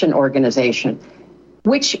Liberation Organization,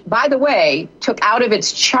 which, by the way, took out of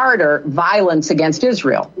its charter violence against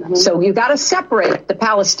Israel. Mm-hmm. So you've got to separate the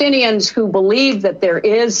Palestinians who believe that there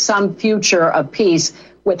is some future of peace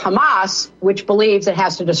with Hamas, which believes it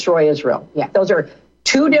has to destroy Israel. Yeah, those are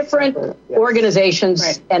two different organizations,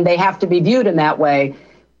 right, and they have to be viewed in that way.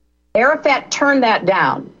 Arafat turned that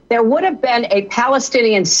down. There would have been a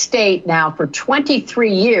Palestinian state now for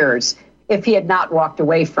 23 years if he had not walked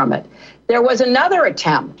away from it. There was another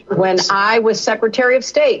attempt when I was Secretary of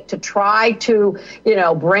State to try to,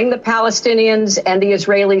 bring the Palestinians and the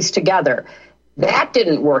Israelis together. That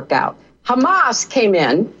didn't work out. Hamas came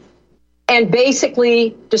in and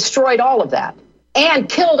basically destroyed all of that and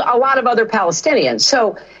killed a lot of other Palestinians.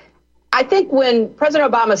 So I think when President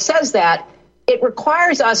Obama says that, it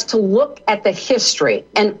requires us to look at the history.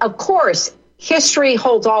 And of course, history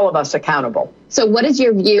holds all of us accountable. So what is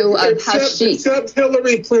your view of except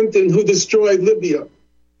Hillary Clinton, who destroyed Libya?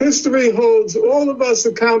 History holds all of us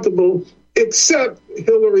accountable except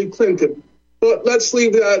Hillary Clinton. But let's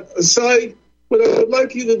leave that aside. What I would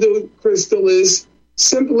like you to do, Crystal, is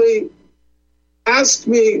simply ask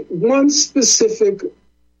me one specific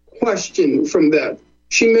question from that.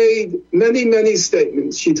 She made many, many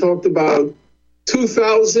statements. She talked about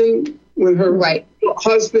 2000 when her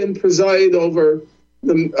husband presided over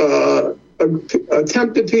the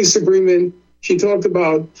attempted peace agreement. She talked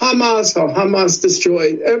about Hamas, how Hamas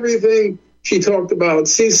destroyed everything. She talked about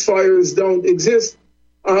ceasefires don't exist.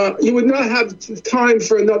 You would not have time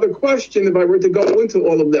for another question if I were to go into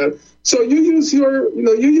all of that. So you use your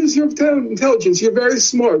intelligence. You're very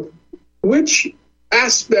smart. Which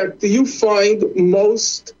aspect do you find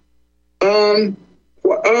most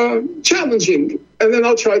challenging? And then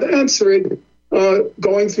I'll try to answer it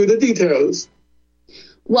going through the details.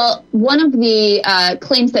 Well, one of the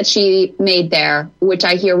claims that she made there, which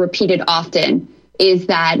I hear repeated often, is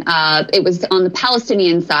that it was on the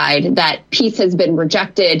Palestinian side that peace has been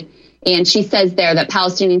rejected. And she says there that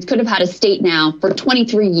Palestinians could have had a state now for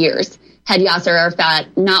 23 years had Yasser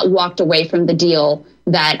Arafat not walked away from the deal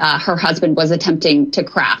that her husband was attempting to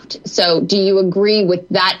craft. So do you agree with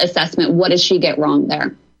that assessment? What does she get wrong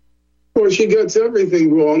there? Well, she gets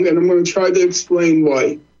everything wrong, and I'm going to try to explain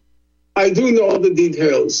why. I do know the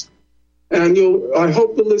details, and I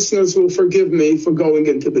hope the listeners will forgive me for going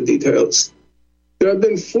into the details. There have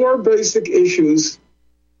been four basic issues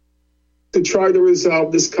to try to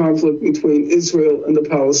resolve this conflict between Israel and the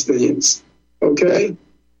Palestinians. Okay?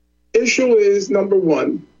 Issue is, number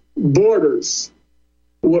one, borders.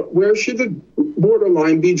 Where should the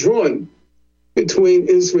borderline be drawn between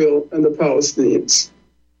Israel and the Palestinians?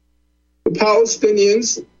 The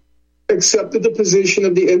Palestinians accepted the position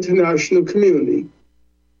of the international community.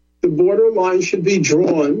 The borderline should be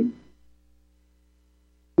drawn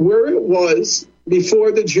where it was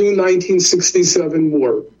before the June 1967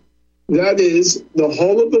 war. That is, the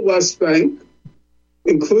whole of the West Bank,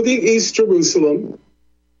 including East Jerusalem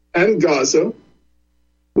and Gaza,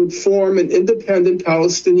 would form an independent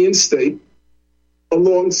Palestinian state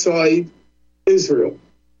alongside Israel.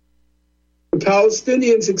 The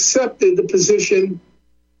Palestinians accepted the position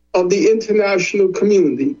of the international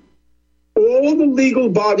community. All the legal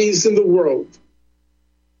bodies in the world,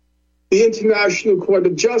 the International Court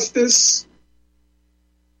of Justice,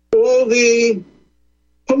 all the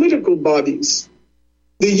political bodies,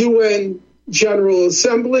 the UN General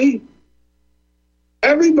Assembly,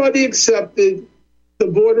 everybody accepted the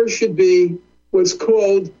border should be what's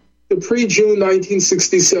called the pre-June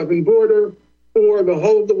 1967 border, or the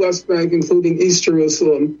whole of the West Bank, including East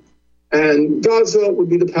Jerusalem, and Gaza would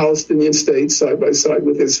be the Palestinian state side by side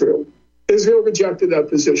with Israel. Israel rejected that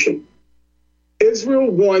position. Israel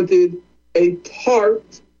wanted a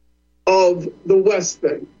part of the West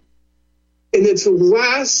Bank. In its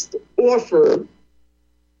last offer,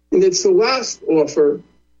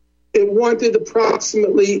 it wanted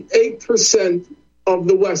approximately 8% of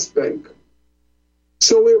the West Bank.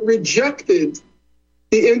 So it rejected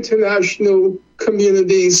the international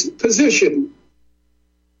community's position.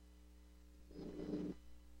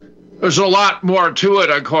 There's a lot more to it,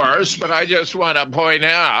 of course, but I just want to point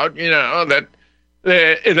out, that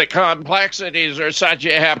the complexities are such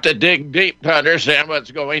you have to dig deep to understand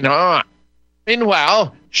what's going on.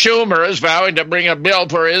 Meanwhile, Schumer is vowing to bring a bill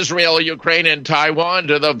for Israel, Ukraine, and Taiwan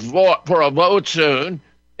to the vote for a vote soon.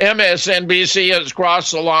 MSNBC has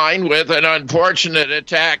crossed the line with an unfortunate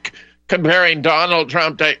attack comparing Donald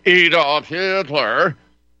Trump to Adolf Hitler.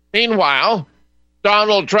 Meanwhile,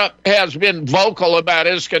 Donald Trump has been vocal about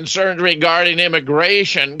his concerns regarding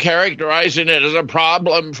immigration, characterizing it as a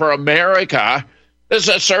problem for America. This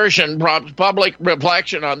assertion prompts public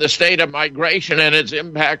reflection on the state of migration and its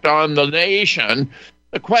impact on the nation.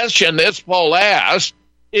 The question this poll asks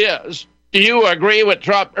is, do you agree with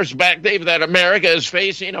Trump's perspective that America is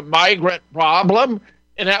facing a migrant problem?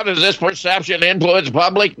 And how does this perception influence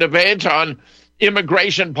public debates on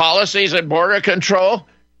immigration policies and border control?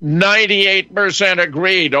 98%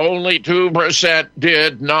 agreed, only 2%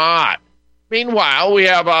 did not. Meanwhile, we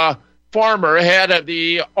have a former head of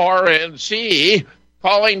the RNC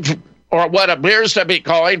calling, or what appears to be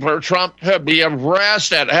calling, for Trump to be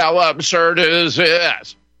arrested. How absurd is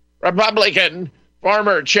this? Republican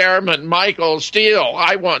former chairman Michael Steele,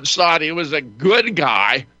 I once thought he was a good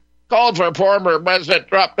guy, called for former President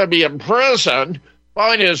Trump to be imprisoned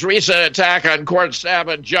following his recent attack on court staff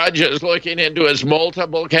and judges looking into his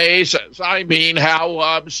multiple cases. I mean, how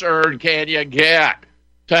absurd can you get?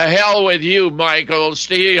 To hell with you, Michael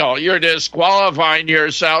Steele. You're disqualifying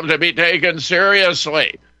yourself to be taken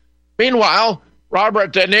seriously. Meanwhile,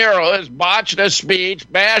 Robert De Niro has botched a speech,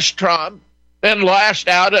 bashed Trump, then lashed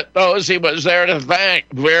out at those he was there to thank.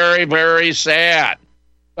 Very, very sad.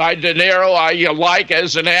 De Niro, I like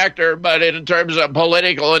as an actor, but in terms of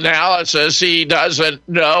political analysis, he doesn't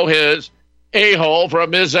know his a-hole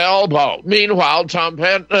from his elbow. Meanwhile, Tom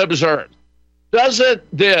Penn observed, doesn't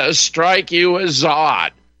this strike you as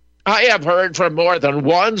odd? I have heard from more than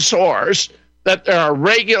one source that there are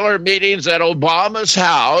regular meetings at Obama's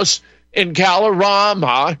house in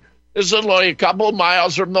Kalorama. This is only a couple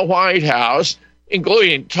miles from the White House,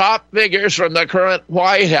 including top figures from the current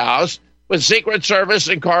White House, with Secret Service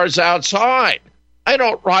and cars outside. I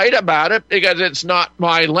don't write about it because it's not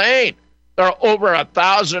my lane. There are over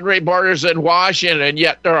 1,000 reporters in Washington,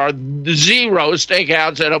 yet there are 0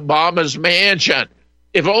 stakeouts at Obama's mansion,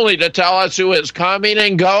 if only to tell us who is coming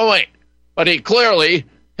and going. But he clearly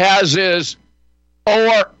has his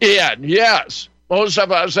oar in. Yes, most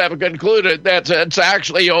of us have concluded that it's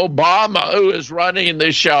actually Obama who is running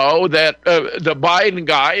the show, that the Biden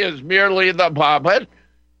guy is merely the puppet,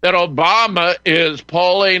 that Obama is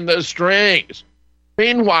pulling the strings.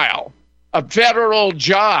 Meanwhile, a federal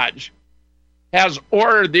judge has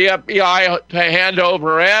ordered the FBI to hand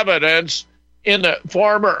over evidence in the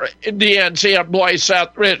former DNC employee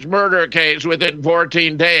Seth Rich murder case within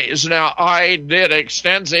 14 days. Now, I did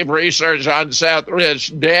extensive research on Seth Rich's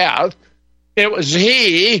death. It was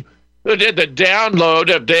he who did the download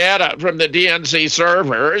of data from the DNC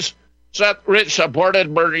servers. Seth Rich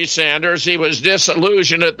supported Bernie Sanders. He was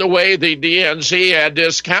disillusioned at the way the DNC had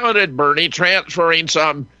discounted Bernie, transferring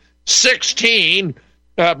some 16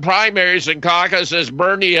 primaries and caucuses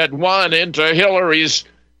Bernie had won into Hillary's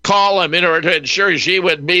column in order to ensure she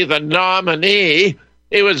would be the nominee.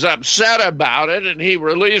 He was upset about it, and he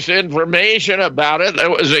released information about it that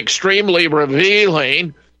was extremely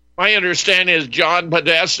revealing. My understanding is John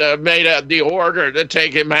Podesta made the order to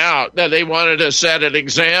take him out, that they wanted to set an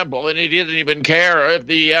example, and he didn't even care if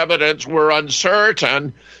the evidence were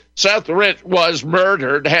uncertain. Seth Rich was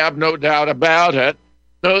murdered, have no doubt about it.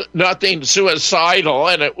 Nothing suicidal,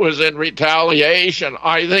 and it was in retaliation.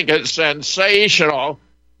 I think it's sensational.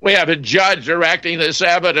 We have a judge directing this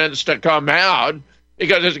evidence to come out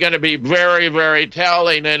because it's going to be very, very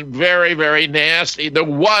telling and very, very nasty. There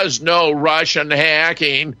was no Russian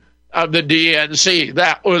hacking of the DNC.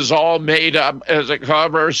 That was all made up as a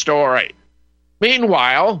cover story.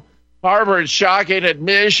 Meanwhile, Harvard's shocking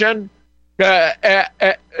admission,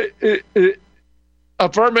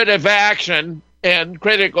 affirmative action and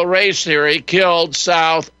critical race theory killed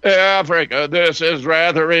South Africa. This is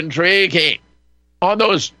rather intriguing. On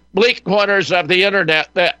those bleak corners of the internet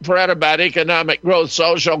that fret about economic growth,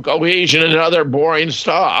 social cohesion, and other boring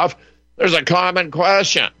stuff, there's a common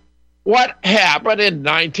question. What happened in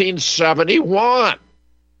 1971?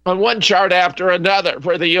 On one chart after another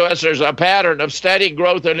for the U.S., there's a pattern of steady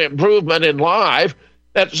growth and improvement in life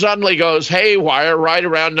that suddenly goes haywire right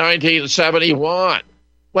around 1971.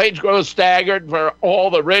 Wage growth staggered for all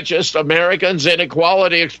the richest Americans.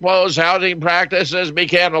 Inequality explodes. Housing practices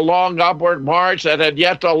began a long upward march that had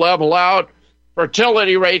yet to level out.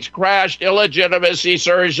 Fertility rates crashed. Illegitimacy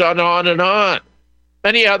surged on and on.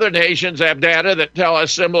 Many other nations have data that tell a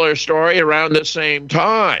similar story around the same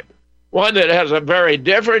time. One that has a very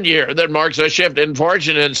different year that marks a shift in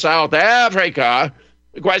fortune in South Africa.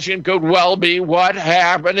 The question could well be what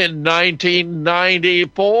happened in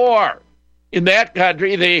 1994. In that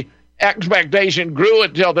country, the expectation grew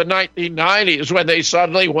until the 1990s when they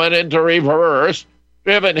suddenly went into reverse,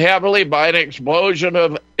 driven heavily by an explosion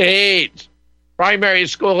of AIDS. Primary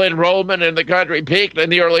school enrollment in the country peaked in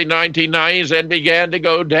the early 1990s and began to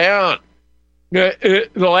go down. The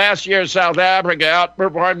last year, South Africa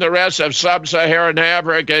outperformed the rest of sub-Saharan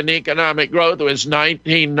Africa in economic growth. It was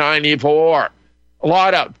 1994. A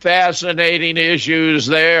lot of fascinating issues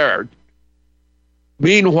there.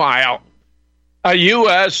 Meanwhile,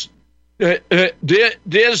 U.S.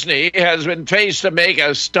 Disney has been faced to make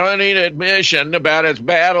a stunning admission about its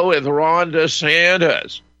battle with Ron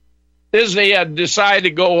DeSantis. Disney had decided to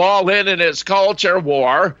go all in its culture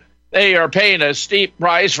war. They are paying a steep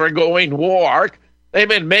price for going woke. They've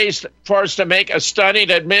been forced to make a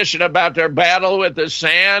stunning admission about their battle with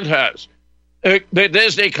DeSantis. The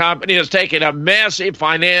Disney company has taken a massive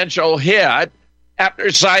financial hit after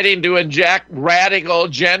deciding to inject radical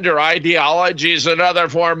gender ideologies and other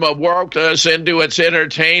form of wokeness into its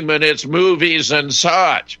entertainment, its movies, and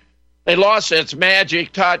such. They lost its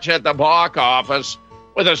magic touch at the box office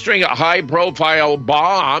with a string of high-profile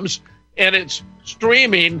bombs, and its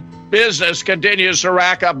streaming business continues to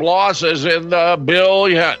rack up losses in the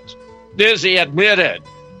billions. Disney admitted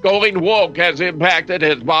going woke has impacted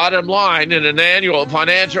its bottom line in an annual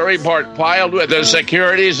financial report filed with the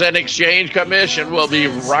Securities and Exchange Commission. We'll be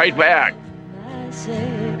right back. It's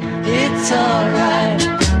all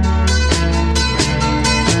right.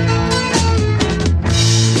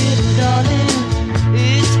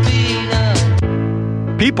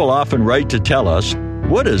 People often write to tell us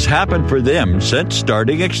what has happened for them since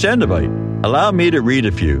starting Extendivite. Allow me to read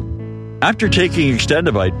a few. After taking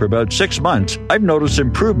Extendivite for about 6 months, I've noticed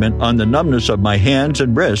improvement on the numbness of my hands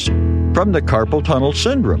and wrists from the carpal tunnel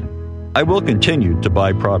syndrome. I will continue to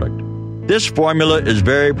buy product. This formula is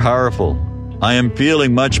very powerful. I am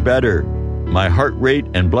feeling much better. My heart rate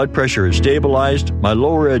and blood pressure is stabilized, my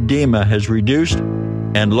lower edema has reduced,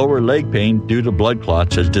 and lower leg pain due to blood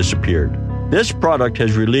clots has disappeared. This product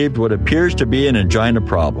has relieved what appears to be an angina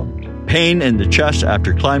problem, pain in the chest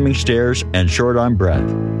after climbing stairs, and short on breath.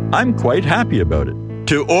 I'm quite happy about it.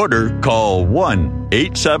 To order, call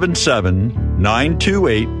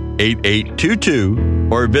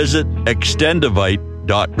 1-877-928-8822 or visit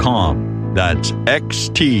extendivite.com. That's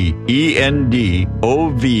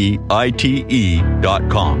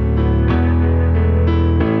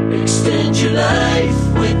XTENDOVITE.com. Extend your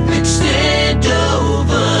life with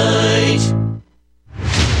Extendovite.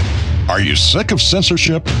 Are you sick of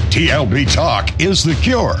censorship? TLB Talk is the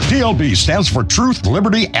cure. TLB stands for Truth,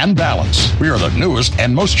 Liberty, and Balance. We are the newest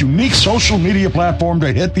and most unique social media platform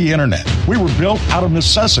to hit the internet. We were built out of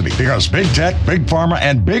necessity because Big Tech, Big Pharma,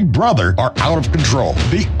 and Big Brother are out of control.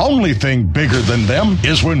 The only thing bigger than them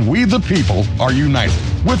is when we the people are united.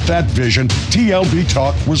 With that vision, TLB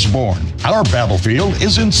Talk was born. Our battlefield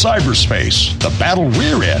is in cyberspace. The battle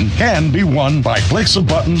we're in can be won by clicks of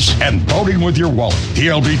buttons and voting with your wallet.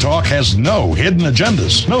 TLB Talk has no hidden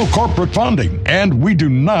agendas, no corporate funding, and we do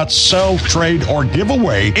not sell, trade, or give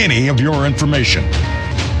away any of your information.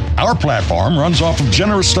 Our platform runs off of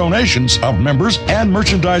generous donations of members and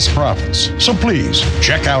merchandise profits. So please,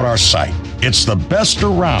 check out our site. It's the best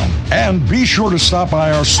around. And be sure to stop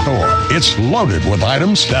by our store. It's loaded with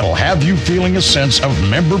items that'll have you feeling a sense of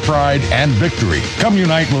member pride and victory. Come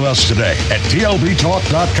unite with us today at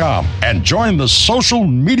tlbtalk.com and join the social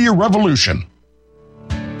media revolution.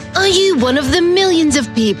 Are you one of the millions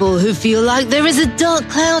of people who feel like there is a dark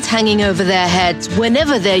cloud hanging over their heads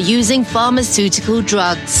whenever they're using pharmaceutical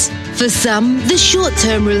drugs? For some, the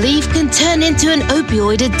short-term relief can turn into an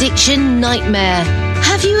opioid addiction nightmare.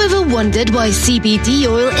 Have you ever wondered why CBD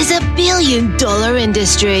oil is a billion-dollar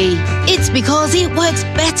industry? It's because it works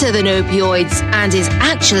better than opioids and is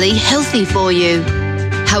actually healthy for you.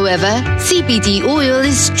 However, CBD oil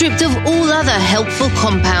is stripped of all other helpful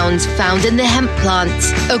compounds found in the hemp plant.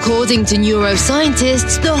 According to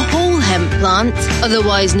neuroscientists, the whole hemp plant,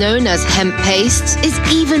 otherwise known as hemp paste, is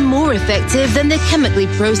even more effective than the chemically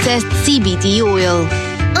processed CBD oil.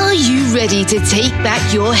 Are you ready to take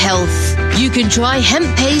back your health? You can try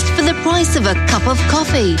hemp paste for the price of a cup of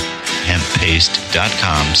coffee.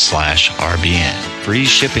 Hemppaste.com/RBN. Free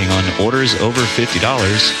shipping on orders over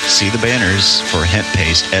 $50. See the banners for hemp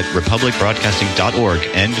paste at republicbroadcasting.org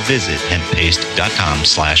and visit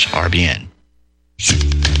hemppaste.com/RBN.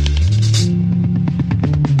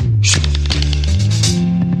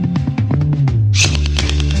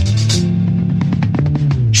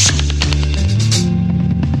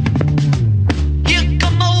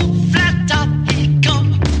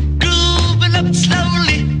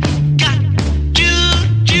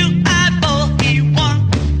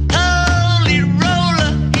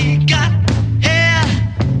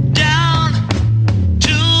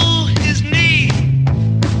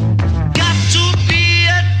 Got to be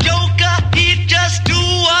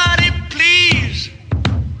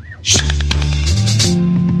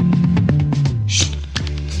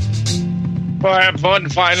I have one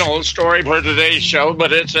final story for today's show,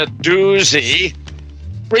 but it's a doozy.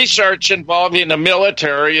 Research involving the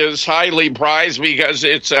military is highly prized because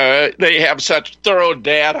they have such thorough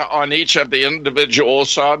data on each of the individual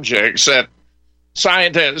subjects that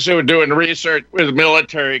scientists who are doing research with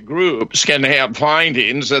military groups can have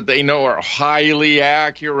findings that they know are highly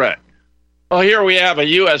accurate. Well, here we have a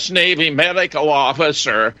U.S. Navy medical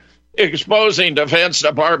officer exposing Defense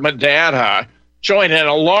Department data showing an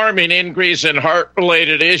alarming increase in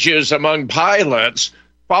heart-related issues among pilots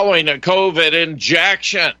following a COVID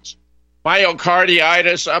injections.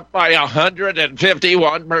 Myocarditis up by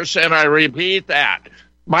 151%. I repeat that.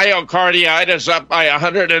 Myocarditis up by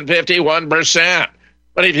 151%.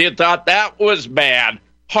 But if you thought that was bad,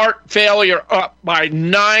 heart failure up by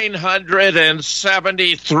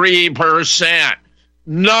 973%.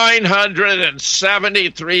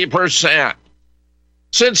 973%.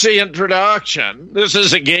 Since the introduction, this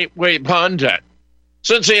is a Gateway pundit,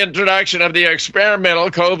 since the introduction of the experimental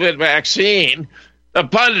COVID vaccine, the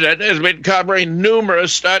pundit has been covering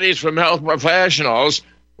numerous studies from health professionals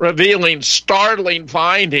revealing startling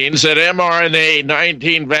findings that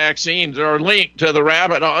mRNA-19 vaccines are linked to the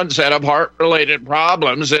rapid onset of heart-related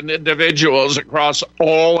problems in individuals across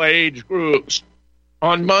all age groups.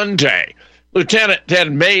 On Monday, Lieutenant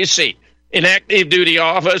Ted Macy, an active duty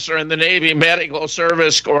officer in the Navy Medical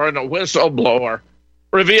Service Corps and a whistleblower,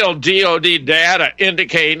 revealed DoD data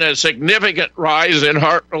indicating a significant rise in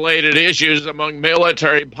heart-related issues among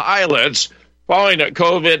military pilots following a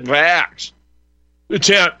COVID vax.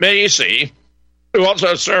 Lieutenant Macy, who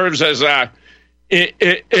also serves as a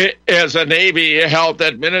Navy health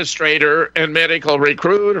administrator and medical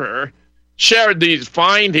recruiter, shared these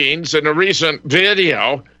findings in a recent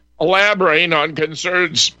video elaborating on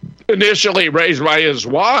concerns initially raised by his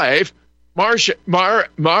wife,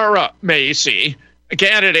 Mara Macy, a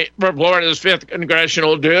candidate for Florida's 5th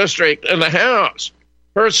Congressional District in the House.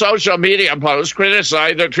 Her social media post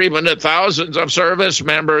criticized the treatment of thousands of service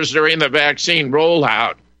members during the vaccine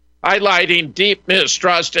rollout, highlighting deep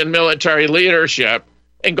mistrust in military leadership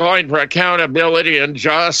and calling for accountability and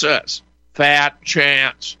justice. Fat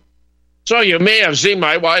chance. So you may have seen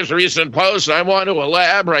my wife's recent post. I want to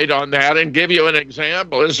elaborate on that and give you an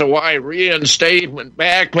example as to why reinstatement,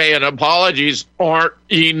 back pay, and apologies aren't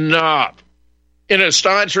enough. In a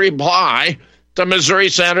staunch reply to Missouri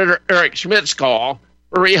Senator Eric Schmidt's call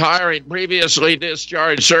for rehiring previously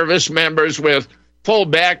discharged service members with full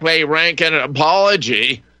back pay, rank, and an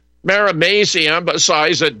apology, Mara Macy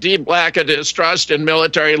emphasized a deep lack of distrust in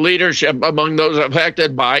military leadership among those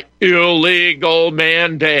affected by illegal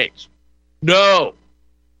mandates. No.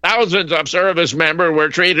 Thousands of service members were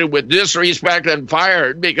treated with disrespect and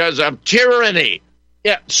fired because of tyranny.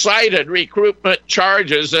 Yet cited recruitment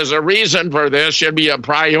charges as a reason for this should be a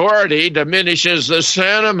priority diminishes the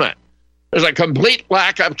sentiment. There's a complete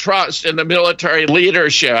lack of trust in the military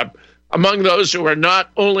leadership among those who are not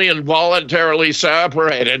only involuntarily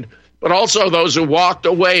separated, but also those who walked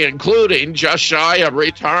away, including just shy of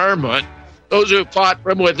retirement, those who fought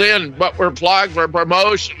from within but were flogged for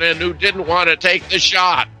promotion and who didn't want to take the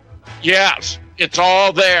shot. Yes, it's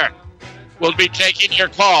all there. We'll be taking your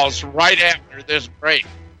calls right after this break.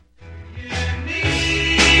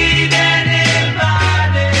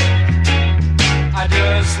 I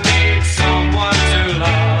just need someone to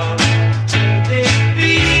love. Could it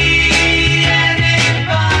be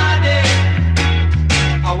anybody?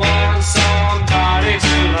 I want somebody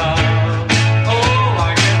to love. Oh,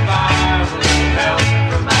 I get by with a little help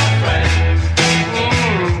from my friend.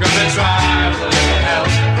 Gonna try with a little help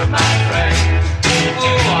from my friend.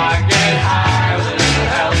 Oh, I get high with a little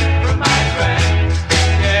help from my friend.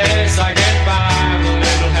 Yes, I get by with a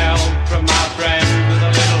little help from my friend. With a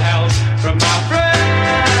little help from my friend.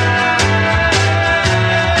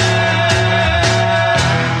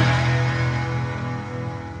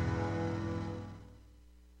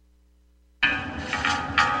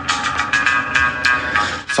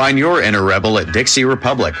 Find your inner rebel at Dixie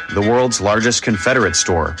Republic, the world's largest Confederate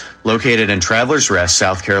store, located in Travelers Rest,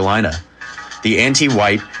 South Carolina. The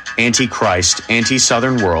anti-white, anti-Christ,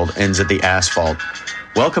 anti-Southern world ends at the asphalt.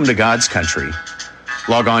 Welcome to God's country.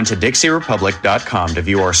 Log on to DixieRepublic.com to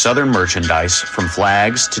view our Southern merchandise, from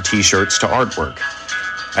flags to T-shirts to artwork.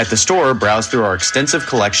 At the store, browse through our extensive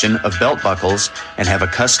collection of belt buckles and have a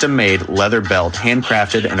custom-made leather belt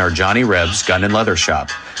handcrafted in our Johnny Rebs Gun and Leather Shop.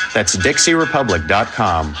 That's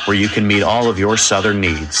DixieRepublic.com, where you can meet all of your Southern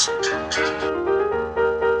needs.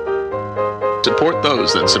 Support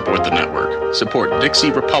those that support the network. Support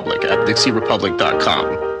Dixie Republic at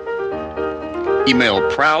DixieRepublic.com. Email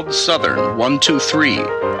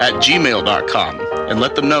ProudSouthern123@gmail.com and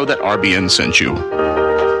let them know that RBN sent you.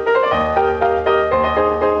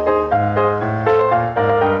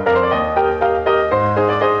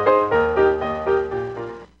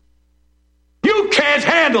 You can't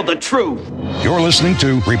handle the truth. You're listening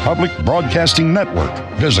to Republic Broadcasting Network.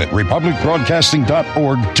 Visit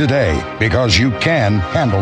republicbroadcasting.org today, because you can handle